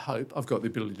hope I've got the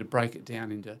ability to break it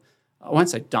down into, I won't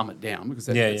say dumb it down because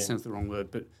that sounds the wrong word,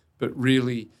 but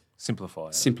really simplify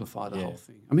the whole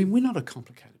thing. I mean, we're not a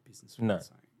complicated business. No.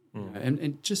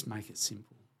 And just make it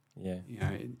simple. Yeah.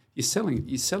 You're selling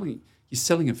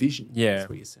a vision. Yeah. That's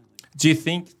what you're selling. Do you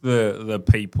think the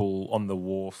people on the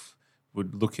wharf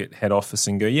would look at head office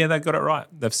and go, yeah, they got it right.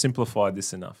 They've simplified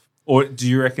this enough? Or do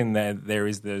you reckon that there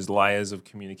is those layers of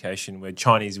communication where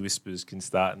Chinese whispers can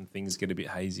start and things get a bit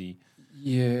hazy?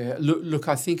 Yeah. Look,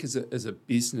 I think as a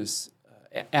business,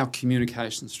 our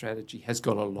communication strategy has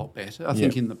got a lot better. I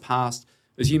think in the past,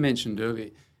 as you mentioned earlier,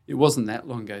 it wasn't that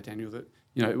long ago, Daniel, that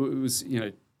it was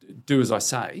do as I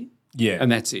say,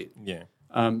 and that's it. Yeah.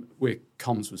 Where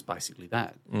comms was basically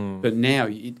that. But now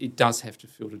it does have to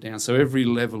filter down. So every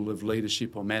level of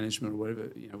leadership or management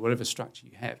or whatever structure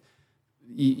you have,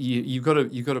 you've got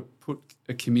to put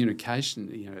a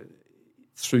communication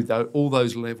through all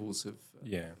those levels of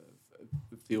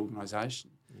the organisation.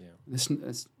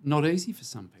 It's not easy for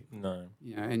some people. No.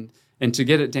 And to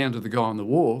get it down to the guy on the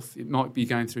wharf, it might be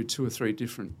going through 2 or 3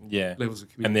 different levels of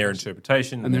communication. And their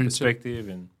interpretation and their perspective.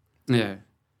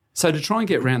 So to try and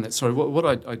get around that, what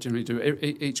I generally do,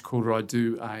 each quarter I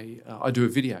do a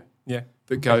video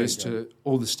that goes to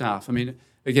all the staff. I mean,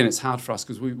 again, it's hard for us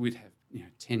because we'd have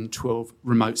 10, 12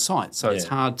 remote sites, so it's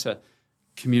hard to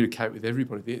communicate with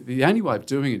everybody. The only way of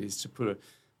doing it is to put a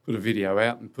video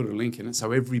out and put a link in it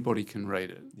so everybody can read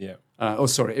it.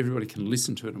 Everybody can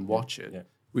listen to it and watch it,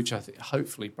 which I think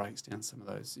hopefully breaks down some of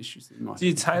those issues that you might. Do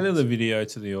you tailor the video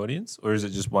to the audience, or is it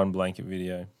just one blanket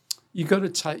video? You've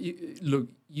got to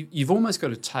you've almost got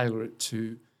to tailor it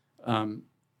to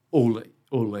all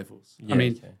levels. I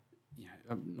mean,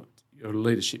 I'm not a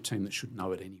leadership team that should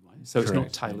know it anyway, so it's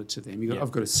not tailored to them. I've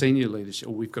got a senior leadership,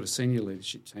 or we've got a senior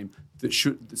leadership team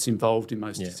that's involved in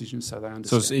most decisions, so they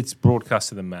understand. So it's broadcast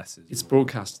to the masses. It's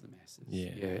broadcast to the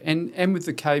masses. And with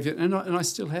the caveat, and I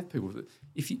still have people that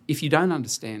if you don't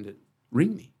understand it,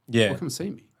 ring me. Or come see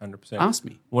me. 100%. Ask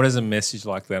me. What does a message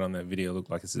like that on that video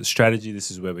look like? Is it a strategy? This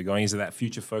is where we're going. Is it that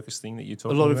future focus thing that you're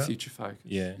talking about? A lot of future focus.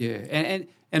 Yeah.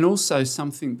 And also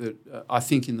something that I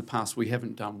think in the past we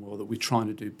haven't done well that we're trying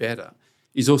to do better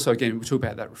is also, again, we talk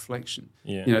about that reflection.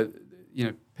 Yeah.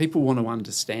 People want to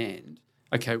understand,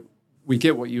 okay, we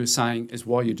get what you were saying is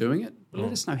why you're doing it, but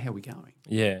let us know how we're going.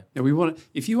 Yeah. Now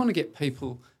if you want to get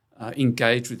people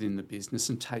engaged within the business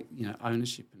and take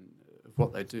ownership of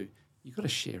what they do, you've got to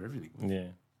share everything. Yeah.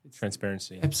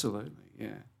 Transparency. Absolutely,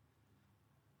 yeah.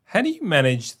 How do you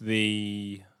manage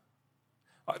the...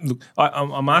 Look,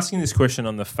 I'm asking this question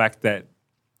on the fact that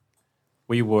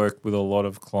we work with a lot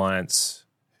of clients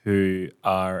who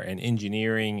are in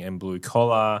engineering and blue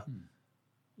collar,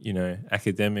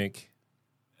 academic,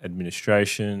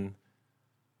 administration,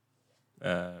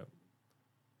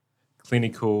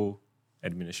 clinical,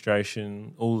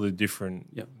 administration, all the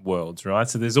different worlds, right?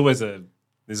 So there's always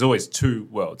 2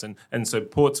 worlds, and so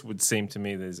ports would seem to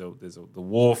me there's the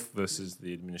wharf versus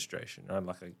the administration, right?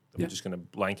 Like I'm just going to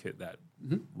blanket that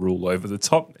rule over the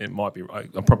top. It might be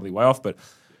I'm probably way off, but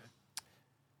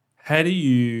how do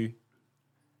you,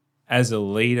 as the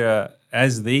leader,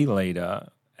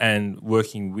 and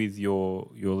working with your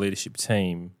leadership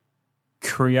team,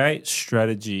 create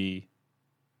strategy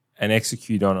and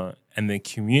execute on it, and then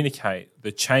communicate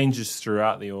the changes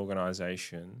throughout the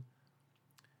organisation?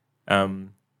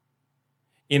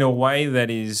 In a way that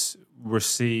is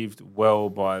received well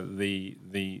by the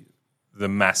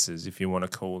masses, if you want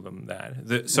to call them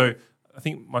that. So I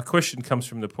think my question comes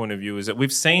from the point of view is that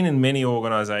we've seen in many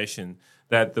organisations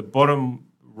that the bottom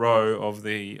row of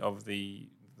the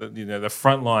the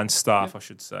frontline staff, I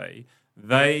should say,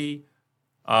 they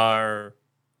are,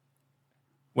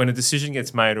 when a decision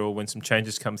gets made or when some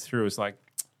changes come through, it's like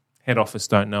head office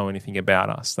don't know anything about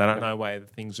us. They don't know way that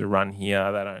things are run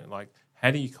here. They don't like. How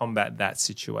do you combat that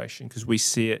situation? Because we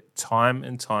see it time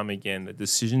and time again that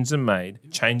decisions are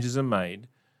made, changes are made,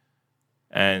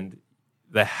 and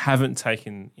they haven't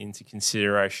taken into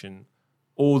consideration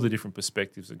all the different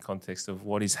perspectives and context of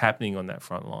what is happening on that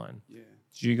front line. Yeah.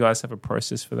 Do you guys have a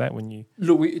process for that when you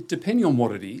look? Depending on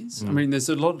what it is, I mean, there's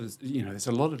a lot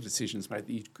of decisions made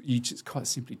that you just quite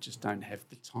simply just don't have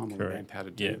the time or the manpower to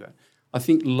do that. I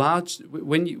think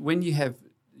when you have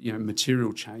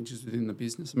material changes within the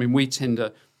business. I mean, we tend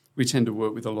to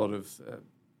work with a lot of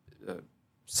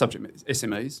subject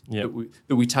SMEs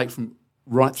that we take from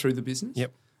right through the business.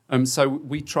 Yep. So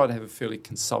we try to have a fairly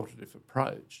consultative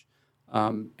approach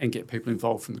and get people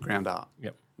involved from the ground up.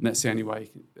 Yep. And that's the only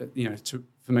way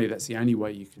for me, that's the only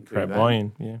way you can create do that.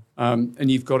 buy-in. Yeah.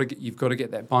 And you've got to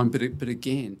get that buy-in. But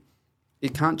again,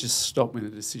 it can't just stop when a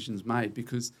decision's made,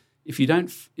 because if you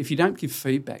don't give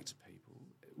feedback to people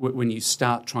when you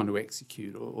start trying to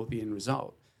execute or the end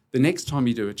result, the next time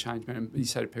you do a change, man, you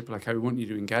say to people, okay, we want you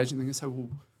to engage, and they say, well,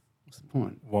 what's the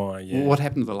point? Why? Yeah. Well, what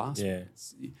happened to the last one?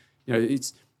 It's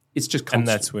just constant. And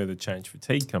that's where the change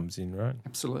fatigue comes in, right?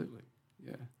 Absolutely,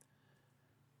 yeah.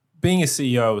 Being a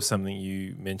CEO was something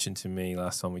you mentioned to me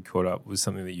last time we caught up, was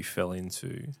something that you fell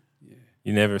into. Yeah.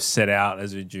 You never set out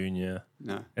as a junior,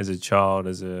 as a child,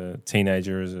 as a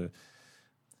teenager, as a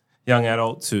young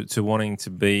adult to wanting to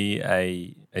be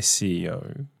a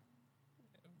CEO.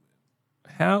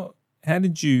 How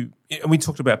did you, and we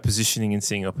talked about positioning and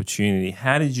seeing opportunity,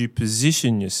 how did you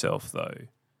position yourself though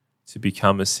to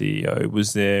become a CEO?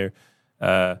 Was there,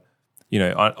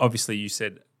 obviously you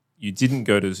said you didn't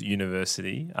go to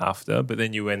university after, but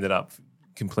then you ended up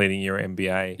completing your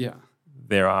MBA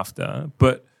thereafter.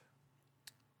 But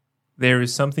there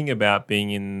is something about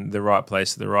being in the right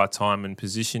place at the right time and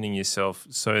positioning yourself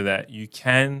so that you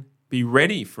can be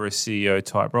ready for a CEO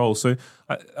type role. So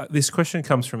this question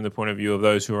comes from the point of view of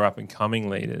those who are up and coming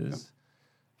leaders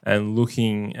and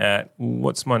looking at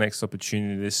what's my next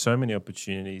opportunity. There's so many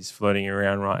opportunities floating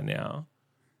around right now.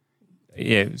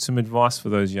 Yeah, some advice for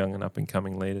those young and up and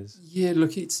coming leaders. Yeah,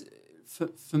 look, it's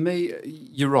for me.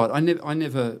 You're right. I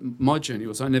never. My journey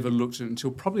was I never looked at it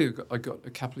until probably I got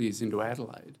a couple of years into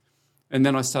Adelaide. And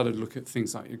then I started to look at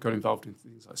things like, got involved in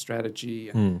things like strategy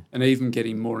and even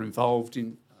getting more involved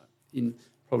in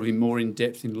probably more in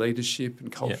depth in leadership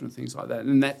and culture and things like that.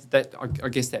 And that I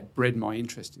guess that bred my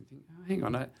interest in thinking, oh, hang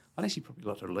on, I'd actually probably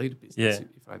like to lead a business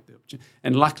if I had the opportunity.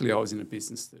 And luckily I was in a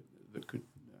business that could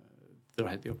that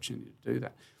I had the opportunity to do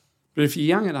that. But if you're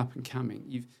young and up and coming,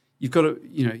 you've got to,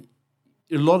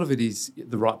 a lot of it is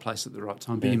the right place at the right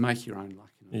time, but you make your own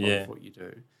luck in a lot of what you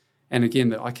do. And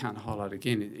again, I can't highlight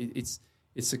again.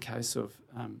 It's a case of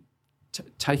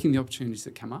taking the opportunities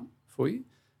that come up for you.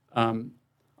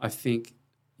 I think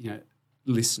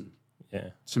listen.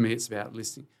 Yeah. To me, it's about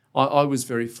listening. I was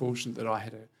very fortunate that I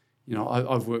had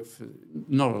I've worked for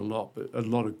not a lot, but a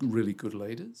lot of really good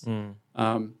leaders,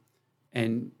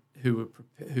 and who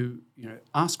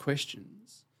ask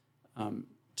questions,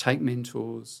 take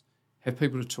mentors, have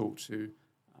people to talk to.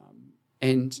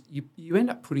 And you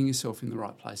end up putting yourself in the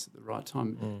right place at the right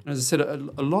time. And as I said,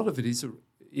 a lot of it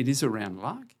is around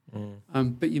luck,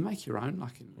 but you make your own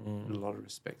luck in a lot of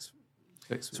respects.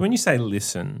 So when you say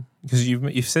listen, because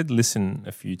you've said listen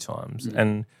a few times,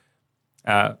 and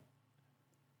I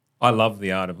love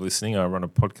the art of listening. I run a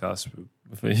podcast,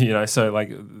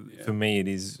 for me it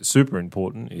is super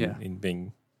important in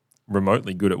being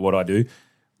remotely good at what I do.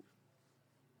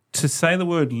 To say the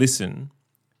word listen,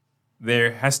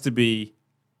 there has to be,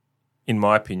 in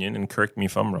my opinion, and correct me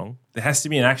if I'm wrong, there has to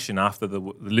be an action after the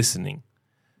listening.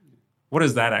 What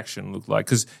does that action look like?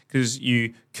 Because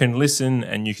you can listen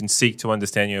and you can seek to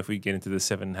understand. If we get into the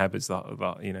 7 habits,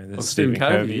 the Stephen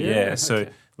Covey. So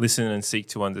listen and seek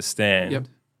to understand. Yep.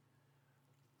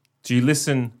 Do you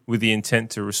listen with the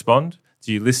intent to respond?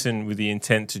 Do you listen with the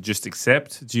intent to just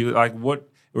accept? Do you what?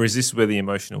 Or is this where the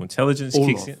emotional intelligence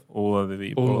kicks in? All of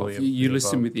the you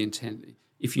listen with the intent.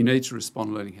 If you need to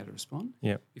respond, learning how to respond.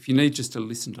 Yeah. If you need just to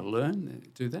listen to learn,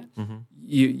 do that. Mm-hmm.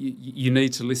 You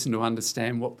need to listen to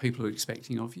understand what people are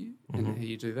expecting of you and how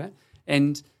you do that.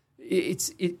 And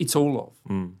it's all of.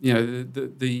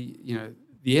 The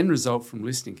end result from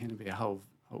listening can be a whole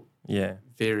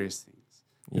various things.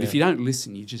 But if you don't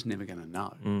listen, you're just never going to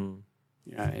know.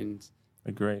 And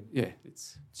agreed. Yeah,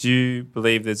 Do you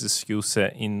believe there's a skill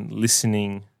set in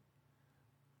listening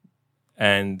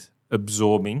and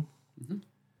absorbing?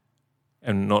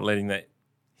 And not letting that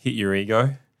hit your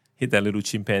ego? hit that little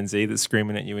chimpanzee that's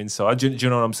screaming at you inside. Do you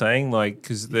know what I'm saying? Like,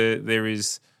 because there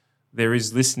is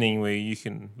listening where you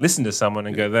can listen to someone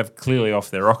and go, they've clearly off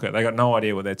their rocker. They got no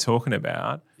idea what they're talking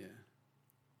about. Yeah.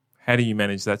 How do you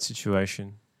manage that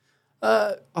situation?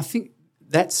 I think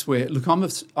that's where, look,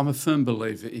 I'm a firm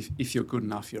believer if you're good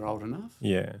enough, you're old enough.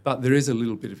 Yeah. But there is a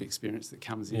little bit of experience that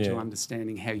comes into Yeah.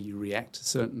 understanding how you react to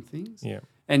certain things. Yeah.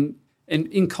 And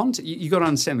in context, you got to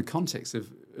understand the context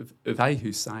of A,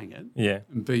 who's saying it, Yeah.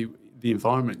 and B, the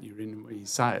environment you're in when you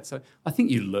say it. So I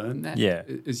think you learn that Yeah.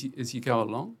 as you go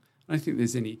along. I don't think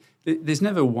there's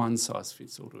never one size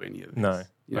fits all to any of this. No,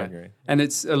 you I know? agree. And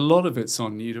it's a lot of it's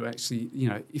on you to actually,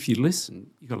 if you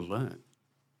listen, you got to learn.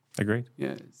 Agreed.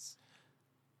 Yeah.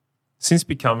 Since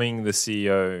becoming the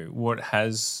CEO, what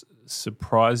has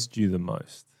surprised you the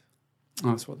most? Oh,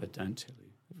 that's what they don't tell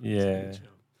you.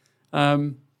 Yeah.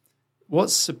 What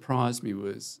surprised me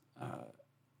was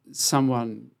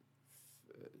someone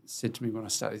said to me when I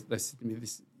started, they said to me,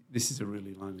 this is a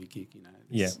really lonely gig,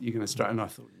 You're going to struggle. And I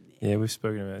thought, yeah, we've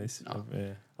spoken about this. No.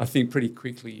 Yeah. I think pretty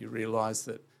quickly you realise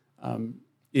that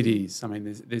it is. I mean,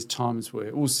 there's times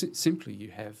where, simply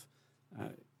you have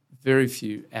very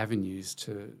few avenues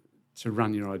to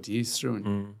run your ideas through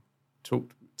and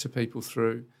talk to people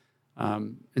through.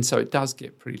 And so it does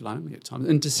get pretty lonely at times.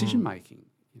 And decision-making,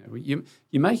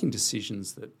 you're making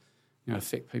decisions that,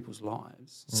 affect people's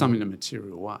lives, some in a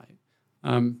material way.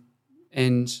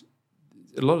 And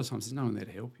a lot of times there's no one there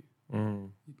to help you.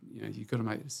 You've got to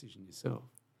make a decision yourself.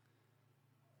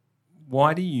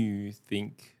 Why do you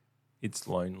think it's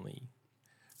lonely?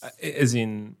 As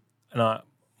in, and I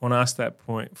want to ask that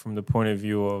point from the point of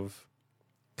view of,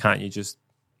 can't you just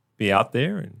be out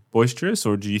there and boisterous,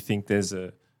 or do you think there's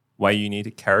a way you need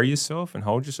to carry yourself and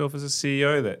hold yourself as a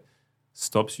CEO that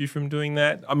stops you from doing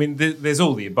that? I mean, there's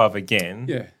all the above again.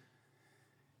 Yeah.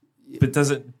 But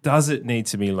does it need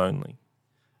to be lonely?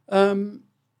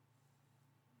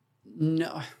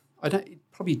 No, I don't. It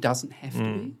probably doesn't have to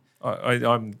be. I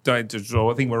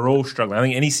think we're all struggling. I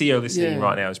think any CEO listening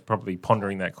right now is probably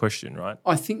pondering that question, right?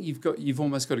 I think you've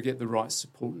almost got to get the right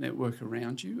support network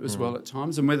around you as well at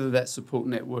times, and whether that support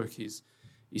network is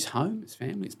home, is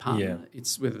family, is partner,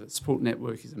 it's whether that support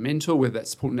network is a mentor, whether that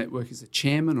support network is a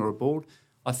chairman or a board.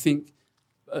 I think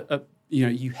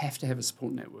you have to have a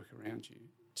support network around you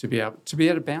to be able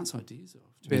to bounce ideas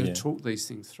off, to be able to talk these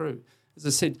things through. As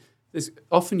I said,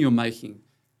 often you're making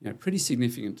pretty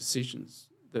significant decisions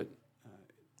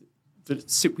that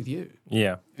sit with you.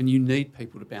 Yeah. And you need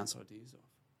people to bounce ideas off.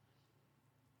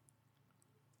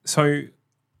 So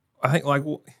I think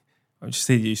I just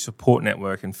said you support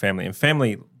network and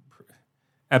family,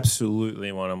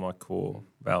 absolutely one of my core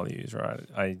values, right?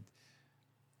 I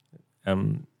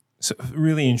am so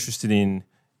really interested in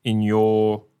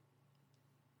your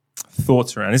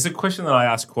thoughts around. It's a question that I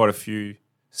ask quite a few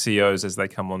CEOs as they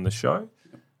come on the show.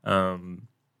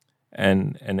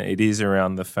 And it is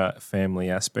around the family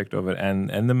aspect of it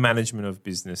and the management of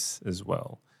business as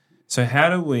well. So how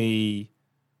do we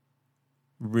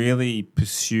really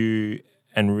pursue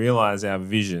and realize our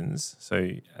visions? So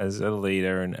as a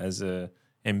leader and as a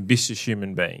ambitious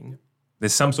human being,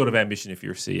 there's some sort of ambition if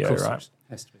you're a CEO, Of course, right?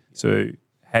 has to be. Yeah. So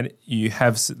you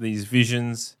have these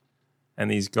visions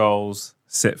and these goals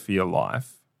set for your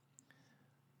life,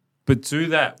 but do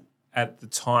that at the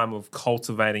time of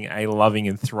cultivating a loving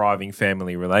and thriving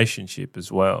family relationship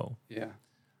as well. Yeah.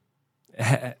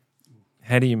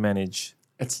 How do you manage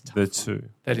the two?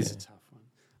 That is a tough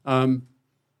one.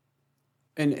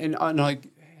 And I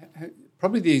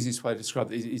probably the easiest way to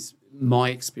describe it is my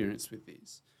experience with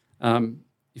this.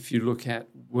 If you look at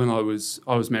when I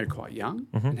was married quite young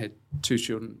and had 2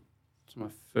 children to my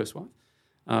first wife,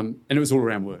 and it was all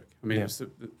around work. I mean, it was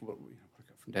what I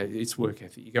got from Dad. It's work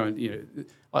ethic. You go and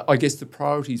I guess the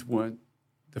priorities weren't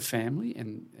the family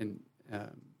and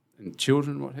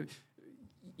children. What have you.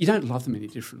 You don't love them any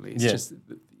differently. It's just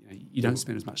that you don't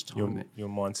spend as much time there. Your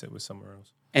mindset was somewhere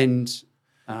else. And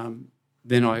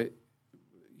then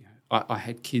I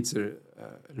had kids at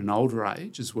an older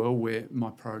age as well, where my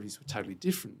priorities were totally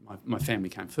different. My family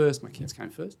came first, my kids came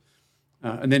first.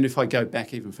 And then if I go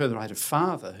back even further, I had a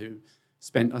father who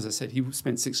spent, as I said, he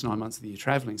spent 6 to 9 months of the year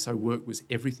travelling, so work was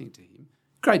everything to him.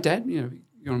 Great dad, you're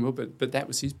on well, but that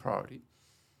was his priority.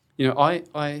 I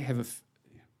have a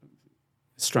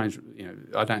strange,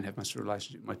 I don't have much of a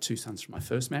relationship with my 2 sons from my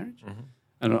first marriage,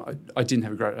 and I didn't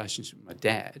have a great relationship with my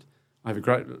dad. I have a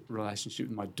great relationship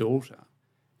with my daughter.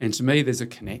 And to me, there's a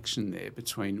connection there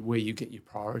between where you get your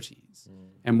priorities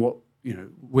and what,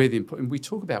 where the important. And we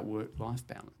talk about work-life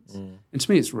balance. And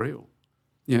to me, it's real.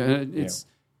 It's,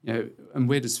 and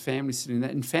where does family sit in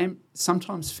that? And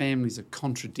sometimes family is a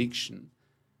contradiction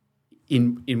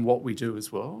in what we do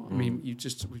as well. I mean, we've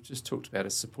just talked about a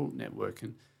support network,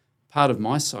 and part of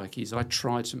my psyche is I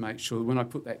try to make sure that when I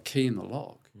put that key in the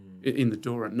lock, in the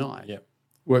door at night,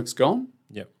 work's gone.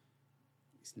 Yep.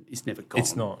 It's never gone.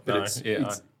 It's not. But No.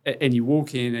 and you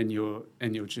walk in and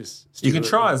you're just. You can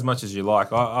try as much as you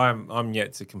like. I'm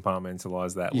yet to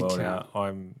compartmentalize that world out.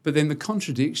 But then the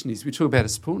contradiction is we talk about a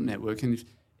support network, and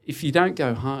if you don't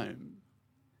go home,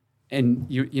 and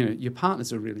your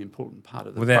partner's a really important part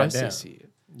of the process here.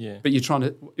 Yeah. But you're trying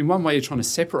to, in one way, you're trying to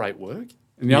separate work,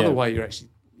 and the other way, you're actually,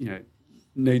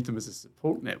 need them as a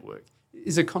support network.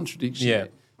 Is a contradiction. Yeah. There.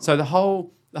 So the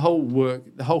whole work,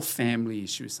 the whole family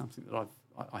issue is something that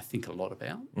I think a lot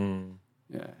about.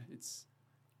 Yeah, it's.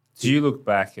 Do you look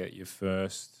back at your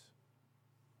first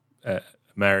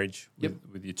marriage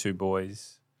with your two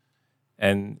boys,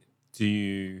 and do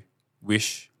you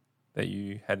wish that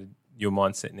you had your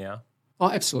mindset now? Oh,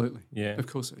 absolutely. Yeah. Of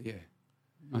course, yeah.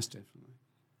 Most definitely.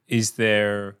 Is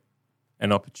there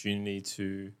an opportunity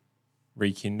to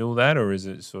rekindle that, or is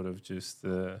it sort of just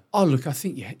the... Oh, look, I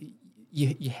think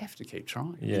you have to keep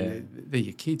trying. Yeah. They're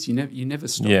your kids. You never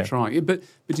stop trying. But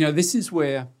this is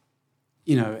where,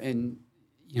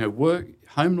 work,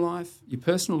 home life, your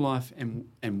personal life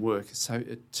and work are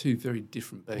two very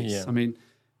different beasts. Yeah. I mean,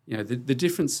 the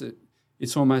difference,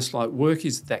 it's almost like work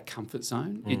is that comfort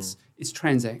zone. It's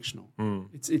transactional.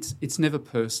 It's never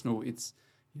personal. It's,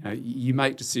 you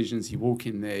make decisions, you walk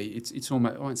in there. It's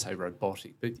almost, I won't say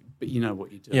robotic, but you know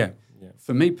what you're doing. Yeah.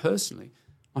 For me personally,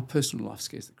 my personal life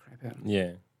scares the crap out of me.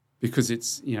 Yeah. Because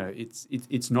it's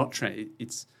not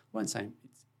it's I won't say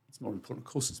it's more important.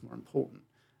 Of course, it's more important,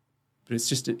 but it's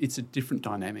just it's a different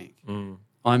dynamic.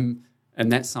 And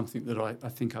that's something that I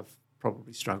think I've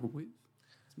probably struggled with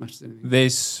as much as anything.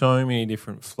 There's so many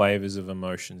different flavors of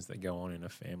emotions that go on in a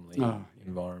family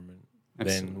environment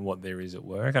than what there is at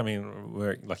work. I mean,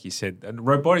 work, like you said,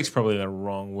 robotic's probably the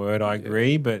wrong word. I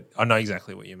agree, but I know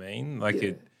exactly what you mean. Like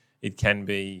it can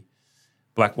be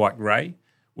black, white, grey,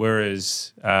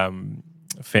 whereas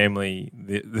family,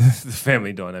 the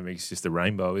family dynamic is just a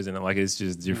rainbow, isn't it? Like it's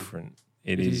just different.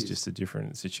 It is just a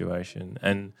different situation,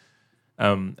 and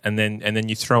then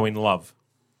you throw in love,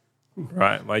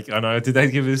 right? Like I know, did they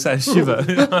give us a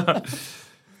shiver?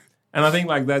 And I think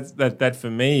like that for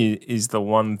me is the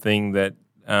one thing that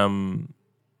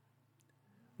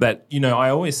that I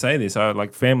always say this. I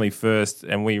like family first,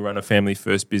 and we run a family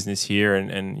first business here,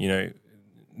 and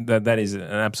that is an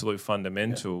absolute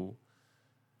fundamental.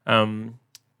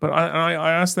 But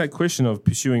I ask that question of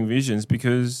pursuing visions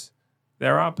because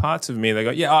there are parts of me that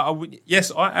go,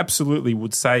 I absolutely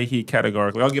would say here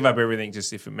categorically, I'll give up everything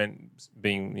just if it meant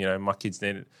being, my kids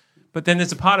need it. But then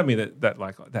there's a part of me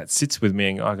that sits with me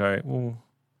and I go, well,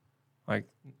 like,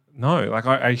 no, like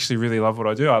I actually really love what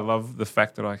I do. I love the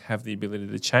fact that I have the ability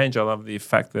to change. I love the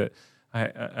fact that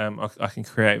I can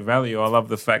create value. I love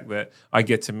the fact that I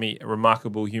get to meet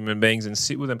remarkable human beings and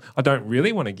sit with them. I don't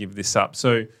really want to give this up.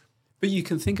 So, but you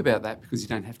can think about that because you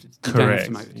don't have to. You correct. Don't have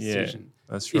to make the decision.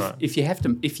 Yeah, that's right. If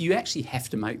you actually have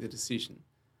to make the decision,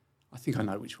 I think I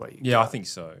know which way you go. I think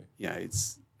so. Yeah,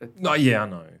 it's. I know. Yeah.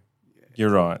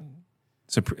 You're right.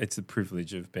 It's a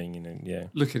privilege of being in it. Yeah.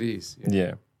 Look, it is.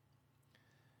 Yeah.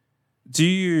 Do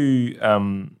you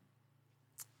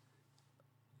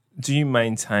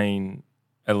maintain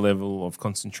a level of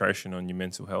concentration on your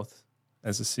mental health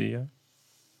as a CEO?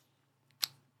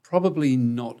 Probably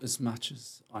not as much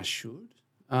as I should.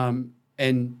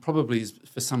 And probably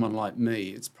for someone like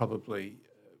me, it's probably,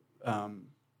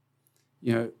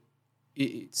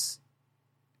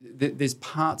 there's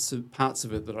parts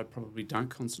of it that I probably don't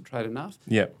concentrate enough.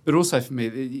 Yeah. But also for me,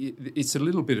 it's a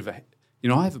little bit of a,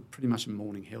 I have pretty much a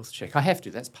morning health check. I have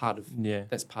to. That's part of. Yeah.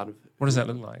 That's part of. What does that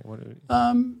look like?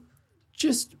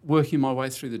 Just working my way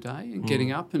through the day and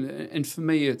getting up, and for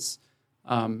me, it's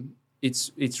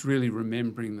really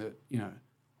remembering that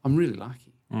I'm really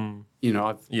lucky.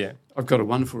 I've got a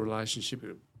wonderful relationship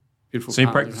with a beautiful. So you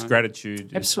practice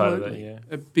gratitude, absolutely, as part of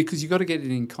that, because you've got to get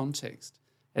it in context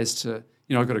as to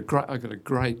I got a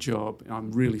great job.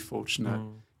 I'm really fortunate.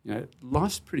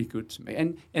 Life's pretty good to me,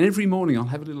 and every morning I'll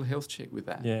have a little health check with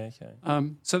that. Yeah, okay.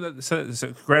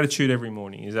 So gratitude every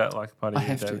morning, is that like part of your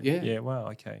day? I have to. Yeah. Yeah. Wow.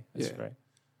 Okay, that's great.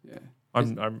 Yeah.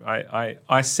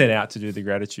 I set out to do the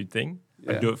gratitude thing.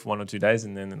 Yeah. I do it for 1 or 2 days,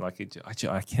 and then I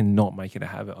cannot make it a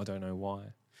habit. I don't know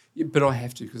why. Yeah, but I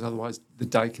have to because otherwise the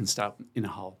day can start in a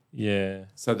hole. Yeah.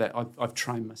 So that I've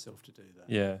trained myself to do that.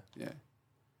 Yeah. Yeah.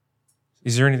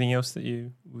 Is there anything else that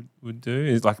you would do?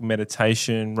 Is like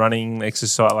meditation, running,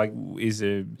 exercise? Like, is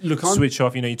a switch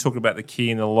off? You talk about the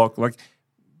key and the lock, like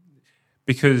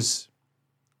because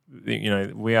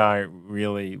we are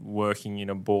really working in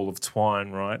a ball of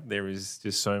twine, right? There is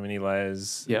just so many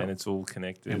layers, Yeah. and it's all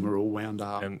connected. And we're all wound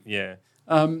up. And yeah,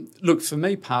 Look, for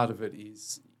me, part of it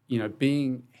is,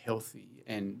 being healthy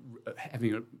and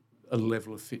having a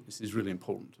level of fitness is really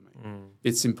important to me.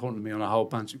 It's important to me on a whole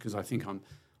bunch because I think I'm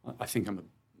a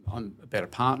better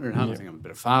partner at home. Yeah. I think I'm a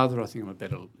better father. I think I'm a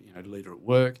better leader at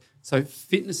work. So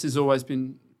fitness has always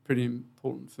been pretty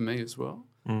important for me as well.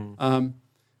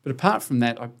 But apart from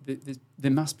that,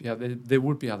 there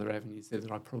would be other avenues there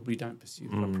that I probably don't pursue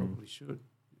that I probably should.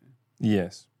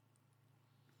 Yes.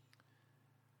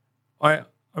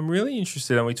 I'm really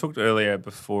interested, and we talked earlier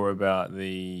before about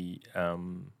the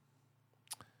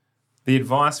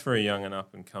advice for a young and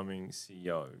up and coming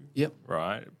CEO. Yep.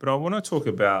 Right. But I want to talk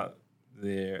about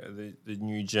the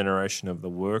new generation of the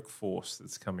workforce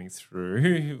that's coming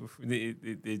through.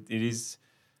 It is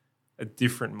a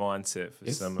different mindset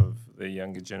for some of the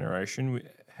younger generation.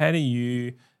 How do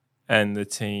you and the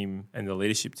team and the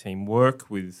leadership team work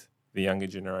with the younger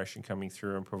generation coming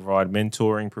through and provide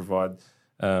mentoring, provide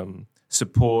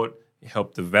support,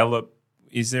 help develop?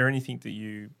 Is there anything that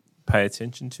you pay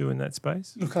attention to in that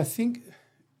space? Look, I think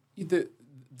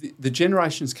the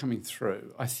generations coming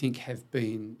through, I think, have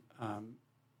been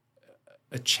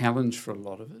a challenge for a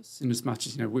lot of us. In as much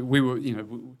as we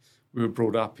were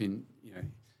brought up in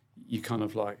you kind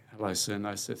of like, hello sir,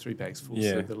 no sir, 3 bags full,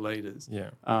 sir, the leaders.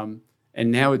 Yeah.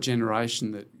 And now a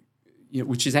generation that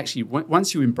which is actually,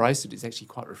 once you embrace it, it's actually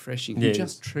quite refreshing. Who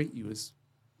just treat you as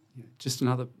just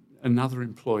another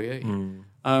employee.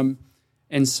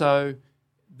 And so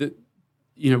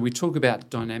we talk about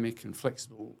dynamic and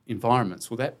flexible environments.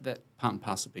 Well, that part and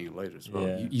parcel of being a leader as well.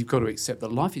 Yeah. You've got to accept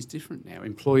that life is different now.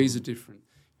 Employees are different.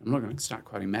 I'm not going to start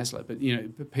quoting Maslow, but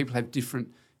but people have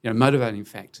different motivating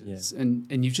factors,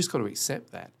 and you've just got to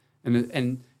accept that.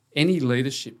 And any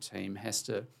leadership team has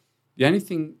to. The only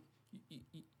thing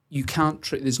you can't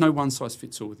treat. There's no one size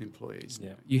fits all with employees.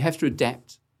 Yeah. You have to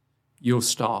adapt your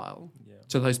style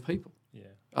to those people. Yeah.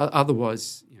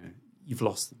 Otherwise, you've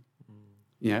lost them.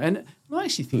 And I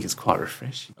actually think it's quite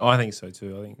refreshing. I think so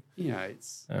too. I think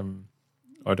it's.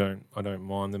 I don't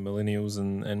mind the millennials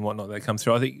and whatnot that come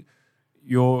through. I think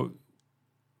your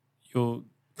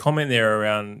comment there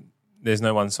around there's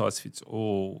no one size fits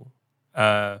all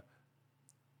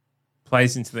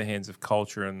plays into the hands of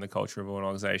culture and the culture of an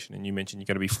organisation. And you mentioned you've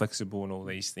got to be flexible and all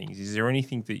these things. Is there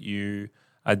anything that you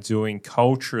are doing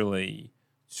culturally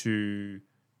to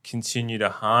continue to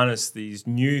harness these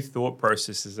new thought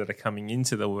processes that are coming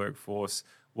into the workforce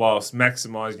whilst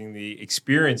maximising the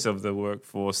experience of the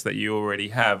workforce that you already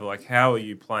have? Like, how are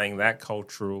you playing that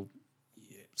cultural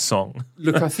song?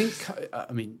 Look, I think,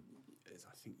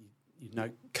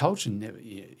 culture never,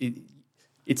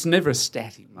 it's never a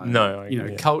static moment.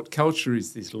 No. Culture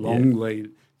is this long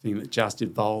lead thing that just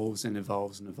evolves and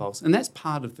evolves and evolves. And that's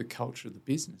part of the culture of the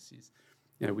business is,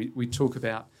 we talk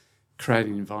about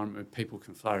creating an environment where people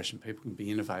can flourish and people can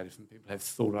be innovative and people have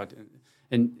thought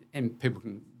and people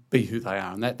can be who they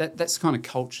are. And that's the kind of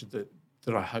culture that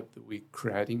I hope that we're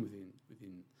creating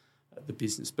within the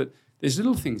business. But there's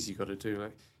little things you've got to do,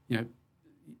 like,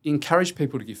 encourage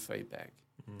people to give feedback,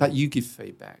 but you give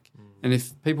feedback. And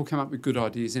if people come up with good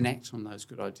ideas, then act on those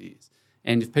good ideas.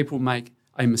 And if people make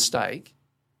a mistake,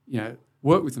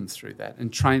 work with them through that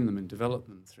and train them and develop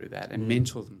them through that and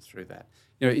mentor them through that.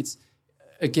 It's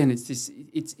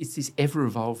this ever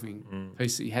evolving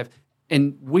piece that you have,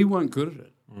 and we weren't good at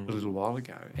it a little while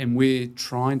ago, and we're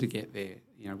trying to get there.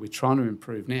 We're trying to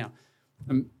improve now.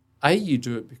 You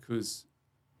do it because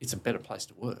it's a better place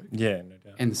to work. Yeah, no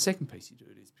doubt. And the second piece you do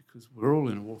it is because we're all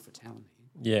in a war for talent here.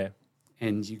 Yeah.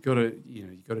 And you've got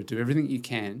to do everything you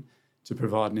can to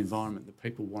provide an environment that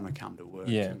people want to come to work.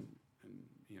 Yeah.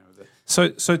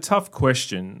 So tough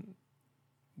question.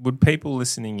 Would people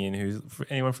listening in,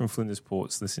 anyone from Flinders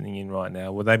Ports listening in right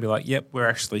now, would they be like, yep, we're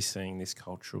actually seeing this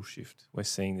cultural shift. We're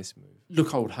seeing this move.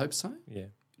 Look, I would hope so. Yeah.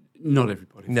 Not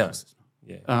everybody. No. It's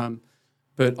not. Yeah.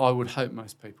 But I would hope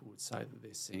most people would say that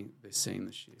they're seeing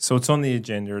the shift. So it's on the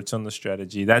agenda, it's on the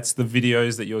strategy. That's the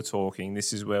videos that you're talking.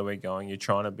 This is where we're going. You're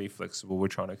trying to be flexible. We're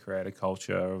trying to create a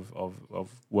culture of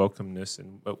welcomeness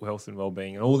and health and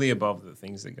well-being and all the above the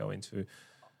things that go into.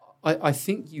 I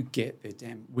think you get there,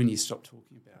 Dan, when you stop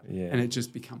talking about it, and it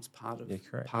just becomes part of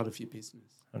your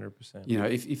business.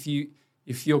 100%.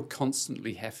 If you're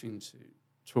constantly having to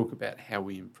talk about how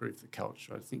we improve the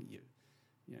culture, I think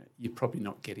you're probably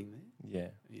not getting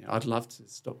there. Yeah. I'd love to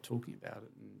stop talking about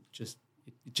it and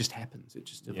it just happens. It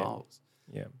just evolves.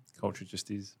 Yeah. Culture just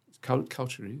is.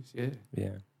 Culture is. Yeah.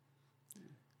 Yeah.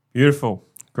 Beautiful.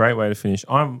 Great way to finish.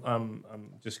 I'm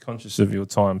just conscious of your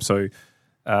time, so.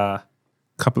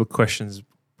 couple of questions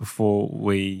before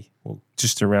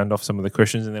just to round off some of the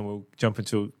questions, and then we'll jump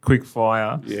into a quick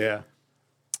fire. Yeah.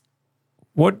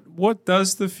 What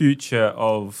does the future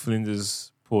of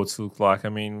Flinders Ports look like? I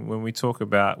mean, when we talked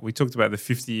about the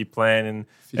 50-year plan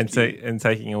and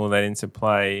taking all that into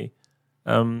play,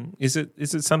 is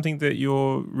it something that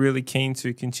you're really keen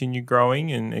to continue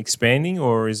growing and expanding,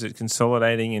 or is it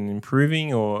consolidating and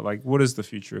improving, or like what does the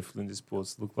future of Flinders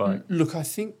Ports look like? Look, I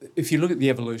think if you look at the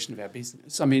evolution of our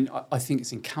business, I mean, I think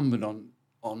it's incumbent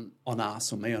on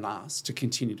us, or me on us, to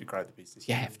continue to grow the business.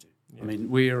 You have to. Yeah. I mean,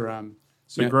 we're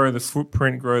grow the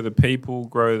footprint, grow the people,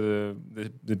 grow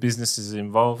the businesses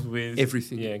involved with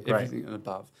everything. Yeah, great. Everything and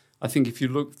above. I think if you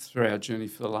look through our journey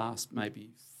for the last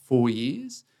maybe 4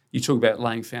 years, you talk about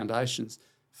laying foundations.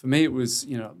 For me, it was,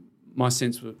 my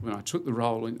sense was when I took the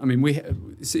role.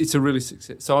 It's a really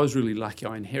success. So I was really lucky.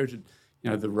 I inherited,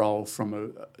 the role from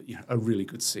a really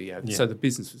good CEO. Yeah. So the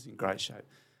business was in great shape.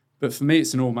 But for me,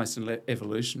 it's almost an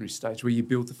evolutionary stage where you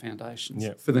build the foundations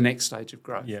for the next stage of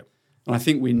growth. Yeah. And I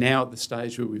think we're now at the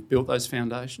stage where we've built those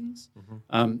foundations,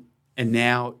 and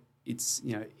now it's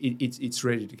it's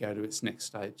ready to go to its next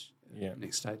stage. Yeah.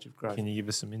 Next stage of growth. Can you give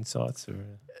us some insights?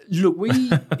 Look,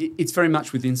 it's very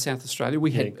much within South Australia.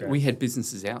 We had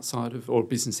businesses outside of.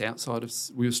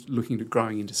 We were looking to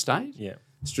growing interstate. Yeah.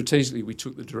 Strategically, we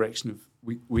took the direction of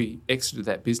we exited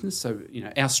that business. So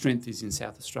our strength is in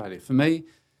South Australia. For me,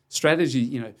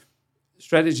 strategy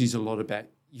is a lot about.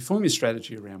 You form your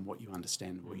strategy around what you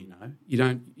understand and what you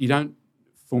know. You don't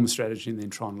form a strategy and then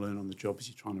try and learn on the job as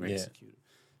you're trying to execute it.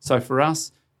 So for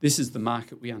us, this is the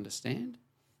market we understand.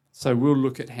 So we'll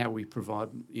look at how we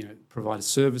provide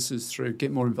services through,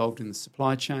 get more involved in the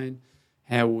supply chain,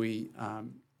 how we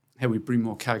bring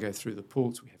more cargo through the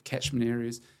ports. We have catchment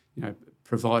areas,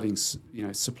 providing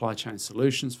supply chain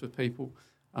solutions for people.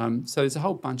 So there's a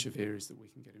whole bunch of areas that we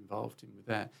can get involved in with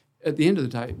that. At the end of the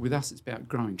day, with us, it's about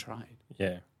growing trade.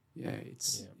 Yeah. Yeah,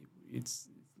 it's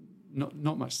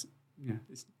not much.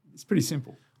 It's pretty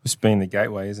simple. It's been the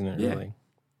gateway, isn't it? Yeah. Really.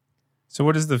 So,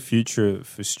 what does the future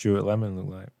for Stuart Lemon look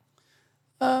like?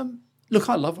 Look,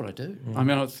 I love what I do. I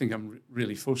mean, I think I'm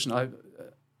really fortunate.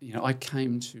 I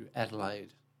came to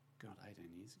Adelaide,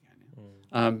 18 years ago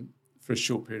now, for a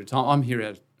short period of time. I'm here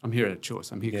out of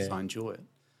choice. I'm here because I enjoy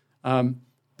it.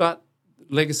 But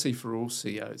legacy for all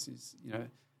CEOs is,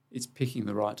 it's picking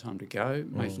the right time to go,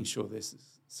 making sure there's a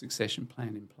succession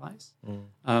plan in place.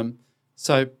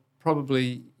 So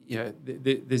probably,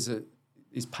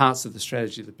 there's parts of the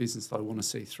strategy of the business that I want to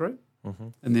see through,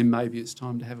 and then maybe it's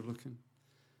time to have a look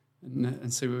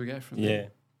and see where we go from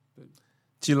there. But,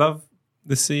 do you love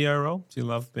the CEO role? Do you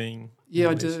love being? Yeah,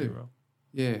 I do. Role?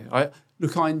 Yeah,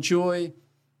 I enjoy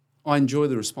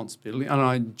the responsibility and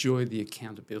I enjoy the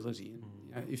accountability.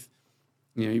 And if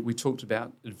we talked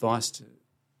about advice to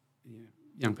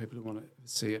young people who want to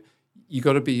see it, you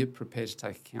got to be prepared to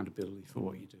take accountability for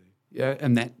what you do. Yeah,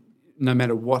 and that no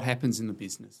matter what happens in the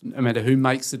business, no matter who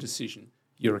makes the decision,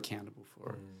 you're accountable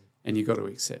for it, and you've got to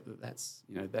accept that that's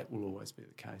that will always be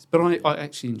the case. But I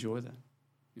actually enjoy that.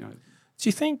 Do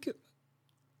you think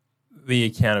the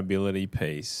accountability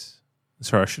piece?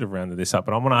 Sorry, I should have rounded this up,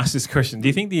 but I want to ask this question: do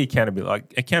you think the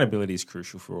accountability is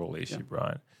crucial for all leadership,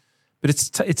 right? But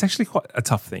it's actually quite a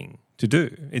tough thing to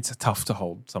do. It's tough to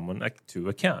hold someone to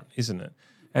account, isn't it?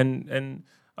 And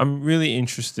I'm really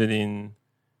interested in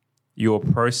your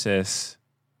process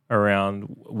around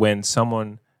when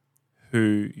someone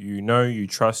who you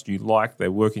trust, you like, they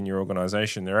work in your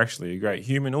organisation, they're actually a great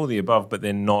human, all the above, but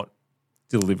they're not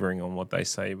delivering on what they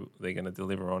say they're going to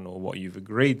deliver on or what you've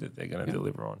agreed that they're going to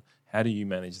deliver on. How do you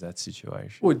manage that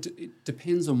situation? Well, it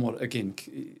depends on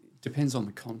depends on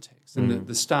the context. And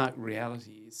the stark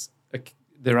reality is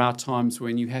there are times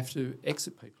when you have to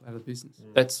exit people out of business.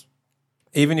 That's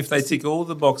even if they tick all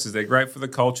the boxes, they're great for the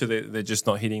culture, they're just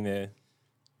not hitting their...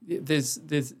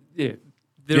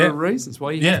 There are reasons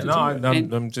why you have to do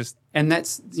it. I'm just... And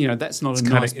that's not a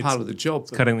nice part of the job.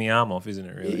 It's cutting the arm off, isn't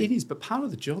it, really? It is, but part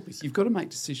of the job is you've got to make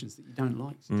decisions that you don't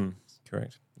like.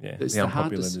 Correct, yeah. It's the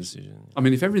unpopular decision. I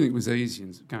mean, if everything was easy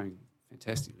and going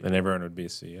fantastically... Then everyone would be a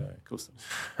CEO. Of course.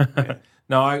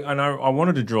 No, I know. I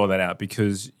wanted to draw that out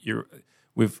because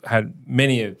we've had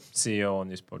many a CEO on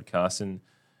this podcast and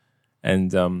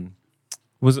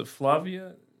was it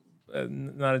Flavia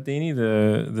Nardini,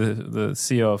 the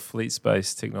CEO of Fleet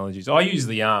Space Technologies? I use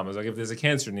the arm. I was like, if there's a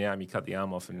cancer in the arm, you cut the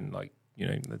arm off, and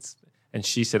that's. And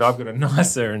she said, I've got a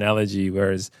nicer analogy.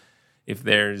 Whereas if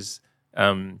there's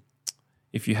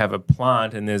if you have a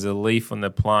plant and there's a leaf on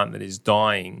the plant that is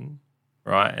dying,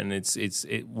 right? And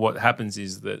what happens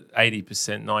is that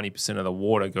 80%, 90% of the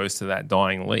water goes to that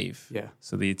dying leaf. Yeah.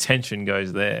 So the attention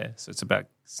goes there. So it's about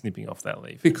snipping off that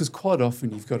leaf. Because quite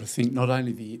often you've got to think not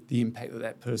only the impact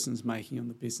that person's making on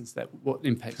the business, that what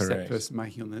impacts is that person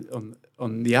making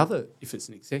on the other, if it's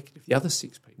an executive, the other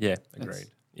 6 people. Yeah, agreed.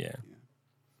 Yeah.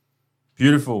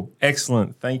 Beautiful.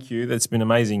 Excellent. Thank you. That's been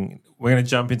amazing. We're going to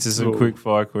jump into some quick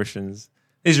fire questions.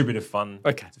 These are a bit of fun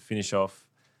to finish off.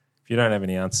 If you don't have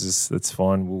any answers, that's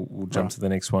fine. We'll jump to the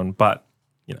next one. But,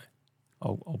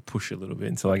 I'll push a little bit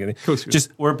until I get there.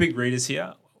 We're big readers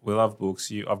here. We love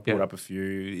books. I've brought up a few.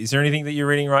 Is there anything that you're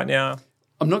reading right now?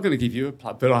 I'm not going to give you a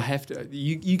plug, but I have to.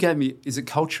 You gave me, is it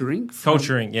Culture Inc?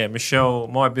 Culture Inc, yeah. Michelle,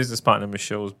 my business partner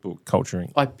Michelle's book, Culture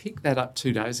Inc. I picked that up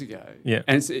 2 days ago. Yeah.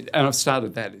 And I've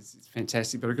started that. It's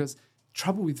fantastic. But because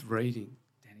trouble with reading,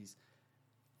 Dan, is,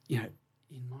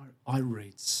 I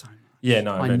read so much. Yeah,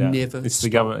 no, I never it's the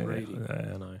government reading.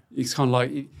 I know. It's kind of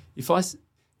like if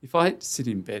I sit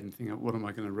in bed and think, what am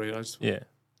I going to read? I just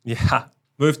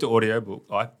Move to audiobook.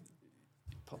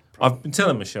 I've been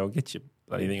telling Michelle, get your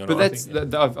bloody thing on.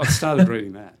 But I've started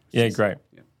reading that. Yeah, great.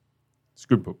 Yeah. It's a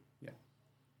good book. Yeah.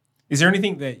 Is there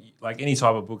anything that, like any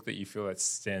type of book that you feel that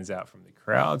stands out from the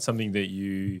crowd, something that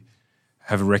you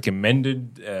have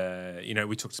recommended?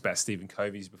 We talked about Stephen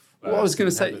Covey's before. Well, I was going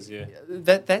to say,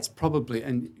 that's probably,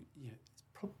 it's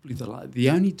probably the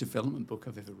only development book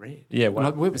I've ever read. Yeah.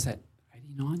 Where was that?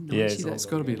 89, 90? Yeah, that's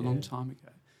got to be a long time ago.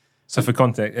 So for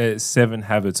context, 7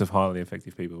 Habits of Highly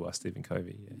Effective People by Stephen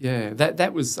Covey. Yeah,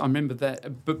 that was, I remember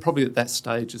that, but probably at that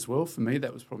stage as well, for me,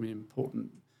 that was probably an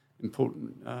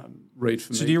important read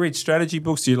for me. So do you read strategy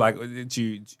books?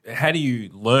 How do you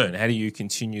learn? How do you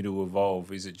continue to evolve?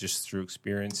 Is it just through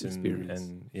experience? And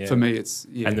for me, it's,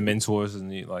 and the mentors and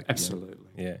absolutely.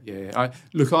 Yeah.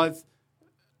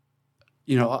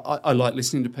 I like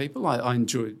listening to people. I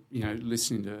enjoy,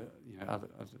 listening to, other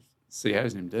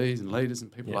CEOs and MDs and leaders and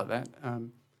people like that.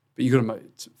 But you got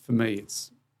to, for me,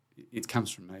 it comes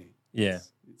from me. Yeah.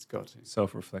 It's got to.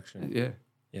 Self-reflection.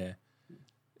 Yeah.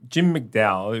 Jim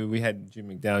McDowell, we had Jim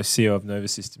McDowell, CEO of Nova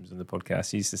Systems on the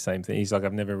podcast. He's the same thing. He's like,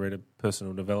 I've never read a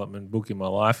personal development book in my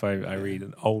life. I read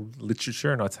an old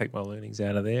literature and I take my learnings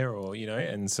out of there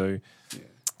and so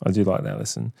I do like that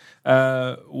lesson.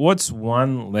 What's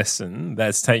one lesson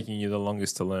that's taking you the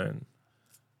longest to learn?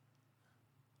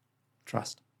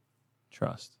 Trust.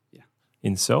 Yeah.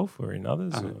 In self or in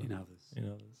others? In others. In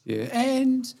others. Yeah.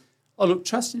 And, I think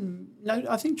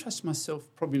trust in myself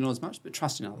probably not as much, but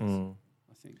trust in others,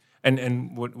 I think.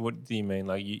 And what do you mean?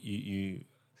 Like you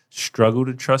struggle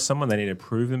to trust someone? They need to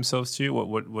prove themselves to you?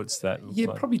 What's that look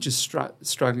like? Probably just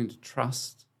struggling to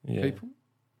trust people.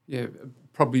 Yeah,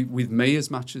 probably with me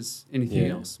as much as anything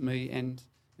else, me and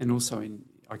also in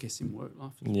work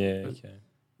life. Yeah, okay.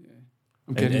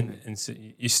 I'm getting there. And so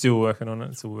you're still working on it?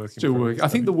 It's still working. I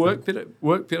think the work bit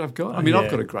I've got. I've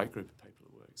got a great group of people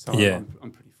at work, so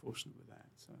I'm pretty fortunate with that.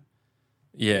 So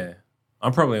yeah,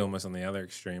 I'm probably almost on the other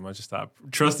extreme. I just start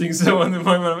trusting someone the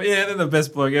moment they're the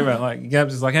best bloke ever. Like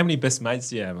Gabs is like, how many best mates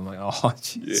do you have? I'm like, oh,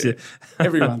 jeez. Yeah.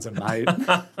 Everyone's a mate.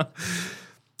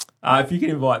 If you could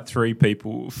invite 3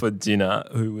 people for dinner,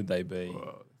 who would they be?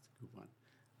 Oh, that's a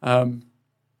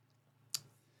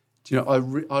good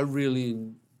one. I really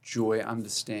enjoy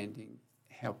understanding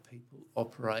how people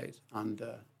operate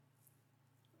under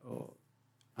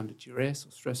duress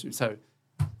or stress. So,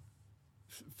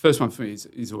 first one for me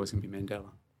is always going to be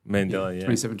Mandela. Mandela,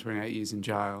 27, 28 years in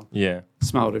jail. Yeah.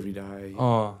 Smiled every day.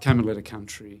 Oh. Came and led a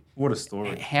country. What a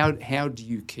story. How do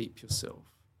you keep yourself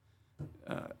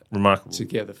remarkable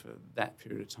together for that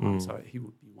period of time? So he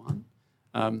would be one.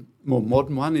 More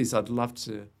modern one is I'd love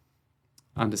to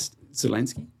understand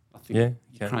Zelensky. I think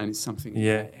Ukraine is something.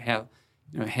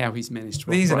 How he's managed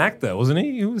to. He's an actor, wasn't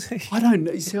he? I don't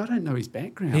know. You see, I don't know his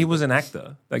background. He was an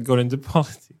actor that got into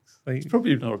politics. It's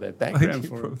probably not a bad background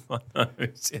for him. I know, he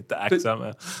had to act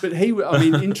somehow. But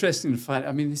interesting to find.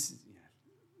 I mean, this is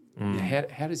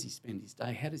how does he spend his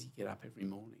day? How does he get up every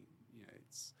morning?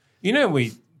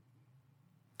 We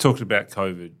talked about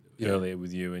COVID earlier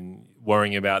with you and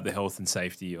worrying about the health and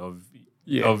safety of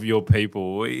your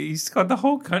people. He's got the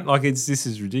whole country. This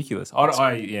is ridiculous.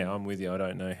 I'm with you. I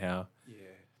don't know how. Yeah,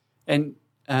 and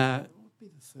what would be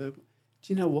the third one?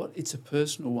 Do you know what? It's a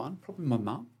personal one. Probably my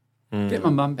mum. Get my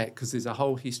mum back because there's a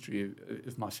whole history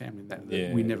of my family that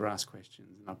we never ask questions,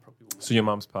 and I probably won't. So your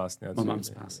mum's passed now. My mum's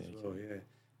passed as well. Yeah,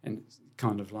 and it's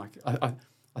kind of like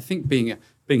I think being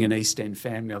an East End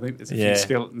family, I think there's a few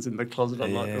skeletons in the closet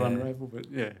I'd like to unravel, but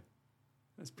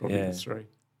that's probably the 3.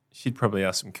 She'd probably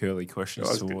ask some curly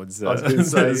questions towards I was going to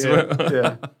say, as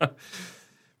well.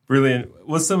 Brilliant.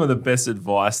 What's some of the best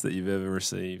advice that you've ever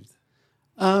received?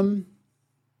 I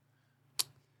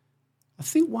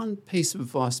think one piece of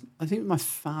advice, I think my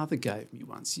father gave me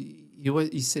once,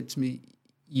 he said to me,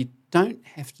 you don't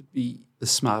have to be the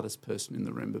smartest person in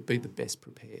the room, but be the best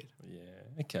prepared. Yeah,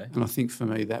 okay. And I think for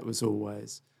me that was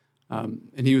always,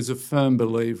 and he was a firm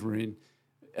believer in,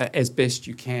 as best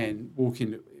you can, walk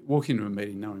into a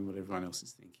meeting knowing what everyone else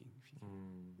is thinking.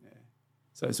 Yeah.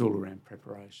 So it's all around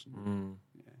preparation.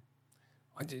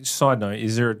 Yeah. Side note,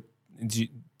 do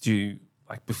you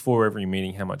like before every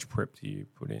meeting, how much prep do you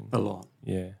put in? A lot.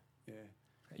 Yeah.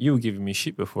 You were giving me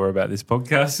shit before about this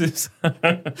podcast.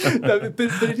 No,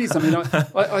 but it is. I mean,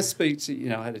 I speak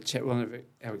to, I had a chat with one of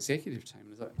our executive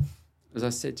team. As I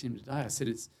said to him today, I said,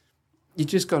 you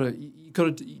got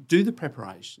to do the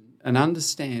preparation and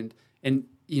understand. And,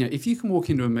 if you can walk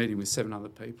into a meeting with 7 other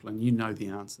people and you know the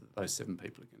answer that those 7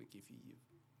 people are going to give you,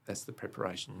 that's the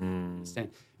preparation. Understand.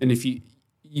 And if you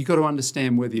got to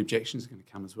understand where the objections are going to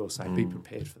come as well. So be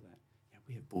prepared for that.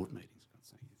 We have board meetings.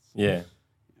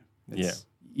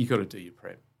 You got to do your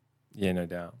prep. Yeah, no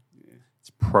doubt. Yeah. It's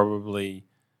probably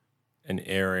an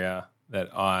area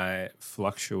that I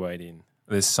fluctuate in.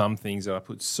 There's some things that I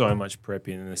put so much prep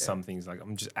in, and there's some things like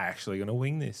I'm just actually going to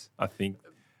wing this, I think.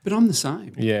 But I'm the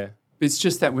same. Yeah. It's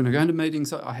just that when I go into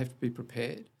meetings, I have to be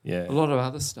prepared. Yeah. A lot of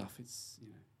other stuff, it's,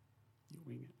 you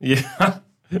wing it.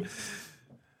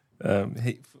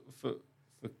 Yeah.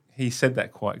 He said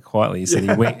that quite quietly. He said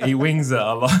he wings it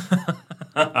a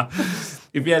lot.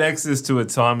 If you had access to a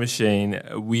time machine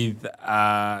with,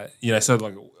 so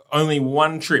like only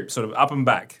one trip, sort of up and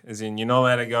back, as in you're not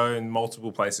allowed to go in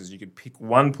multiple places. You could pick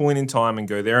one point in time and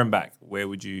go there and back. Where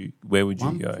would you go?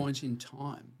 One point in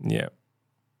time. Yeah.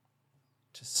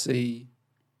 To see.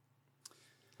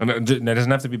 And it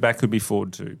doesn't have to be back. Could be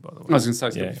forward too. By the way, I was going to say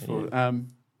it's going to be forward. Yeah.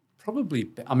 Probably.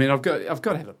 I mean, I've got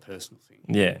to have a personal thing.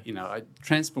 Yeah. I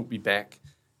transport me back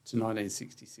to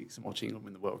 1966 and watch England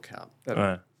win the World Cup.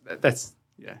 That's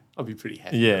I'll be pretty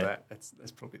happy with that.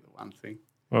 That's probably the one thing.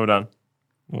 Well done.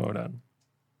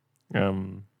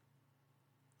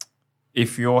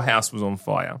 If your house was on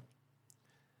fire,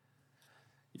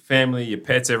 your family, your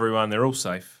pets, everyone, they're all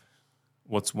safe.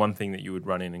 What's one thing that you would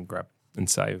run in and grab and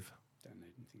save? Don't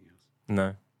need anything else.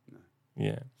 No.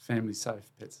 Yeah. Family's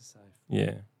safe, pets are safe.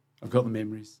 Yeah. I've got the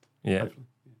memories. Yeah. Hopefully.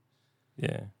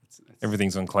 Yeah.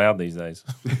 Everything's on cloud these days.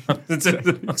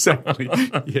 Exactly.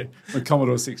 Yeah. The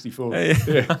Commodore 64.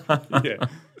 Yeah.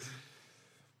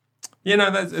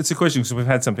 It's a question because we've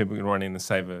had some people run in to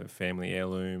save a family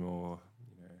heirloom or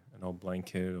an old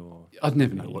blanket or. I'd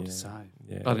never know what to say.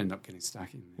 Yeah. I'd end up getting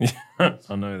stuck in there.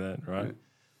 I know that, right? Yeah.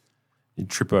 You'd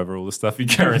trip over all the stuff you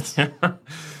carry.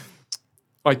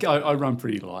 I run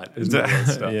pretty light.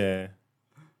 Stuff. Yeah.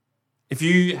 If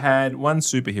you had one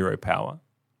superhero power,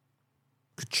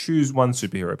 could choose one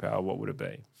superhero power, what would it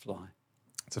be? Fly.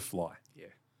 To fly. Yeah.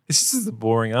 It's just a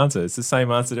boring answer. It's the same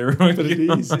answer to everyone. But it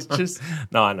is. It's just.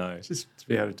 No, I know. Just to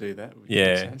be able to do that.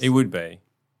 It would be.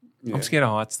 Yeah. I'm scared of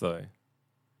heights though.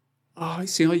 Oh,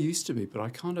 see, I used to be, but I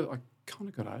kind of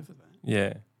got over that.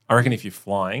 Yeah. I reckon if you're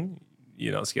flying,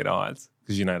 you're not scared of heights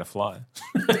because you know how to fly.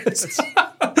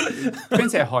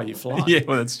 Depends how high you fly. Yeah,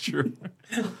 well, that's true.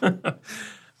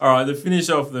 All right, to finish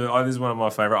off, this is one of my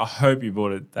favourite. I hope you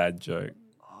bought a dad joke.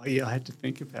 Oh, yeah, I had to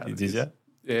think about it. Did you?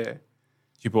 Yeah.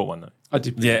 You bought one, though? I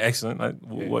did. Yeah, excellent.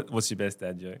 What's your best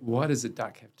dad joke? Why does a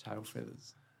duck have tail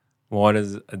feathers? Why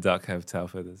does a duck have tail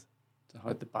feathers? To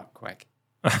hide the butt quack.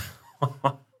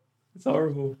 It's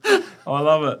horrible. I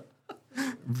love it.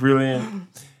 Brilliant.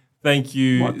 Thank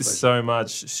you so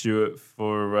much, Stuart,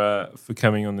 for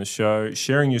coming on the show,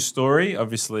 sharing your story.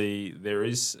 Obviously, there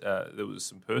was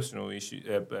some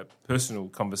personal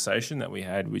conversation that we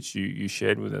had, which you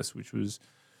shared with us, which was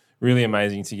really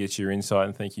amazing to get your insight.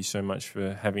 And thank you so much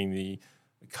for having the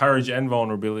courage and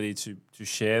vulnerability to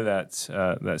share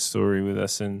that story with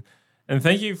us. And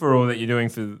thank you for all that you're doing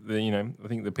for I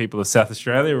think the people of South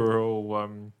Australia are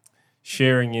all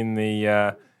sharing in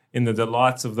the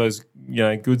delights of those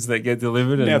goods that get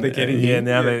delivered. Now they're getting here.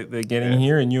 They're getting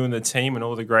here, and you and the team and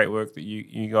all the great work that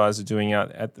you guys are doing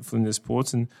out at the Flinders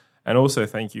Ports, and also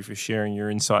thank you for sharing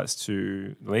your insights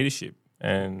to leadership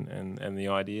and the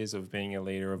ideas of being a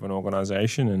leader of an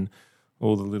organisation and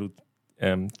all the little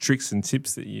tricks and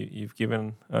tips that you've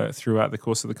given throughout the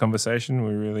course of the conversation.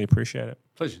 We really appreciate it.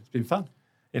 Pleasure. It's been fun.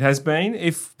 It has been.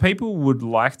 If people would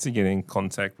like to get in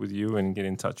contact with you and get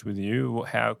in touch with you,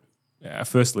 how?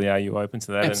 Firstly, are you open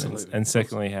to that? Absolutely. And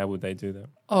secondly, how would they do that?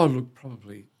 Oh, look,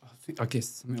 probably. I guess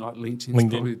something like LinkedIn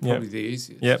is probably the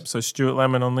easiest. Yep. So Stuart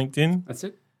Lamon on LinkedIn. That's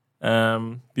it.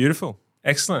 Beautiful.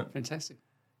 Excellent. Fantastic.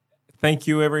 Thank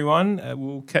you, everyone.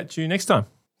 We'll catch you next time.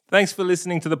 Thanks for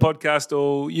listening to the podcast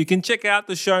all. You can check out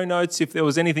the show notes if there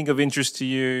was anything of interest to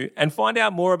you and find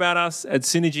out more about us at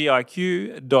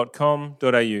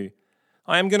synergyiq.com.au.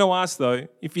 I am going to ask though,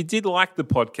 if you did like the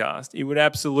podcast, it would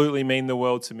absolutely mean the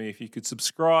world to me if you could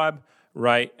subscribe,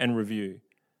 rate and review.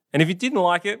 And if you didn't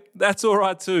like it, that's all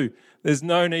right too. There's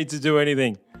no need to do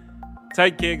anything.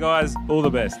 Take care guys, all the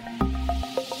best.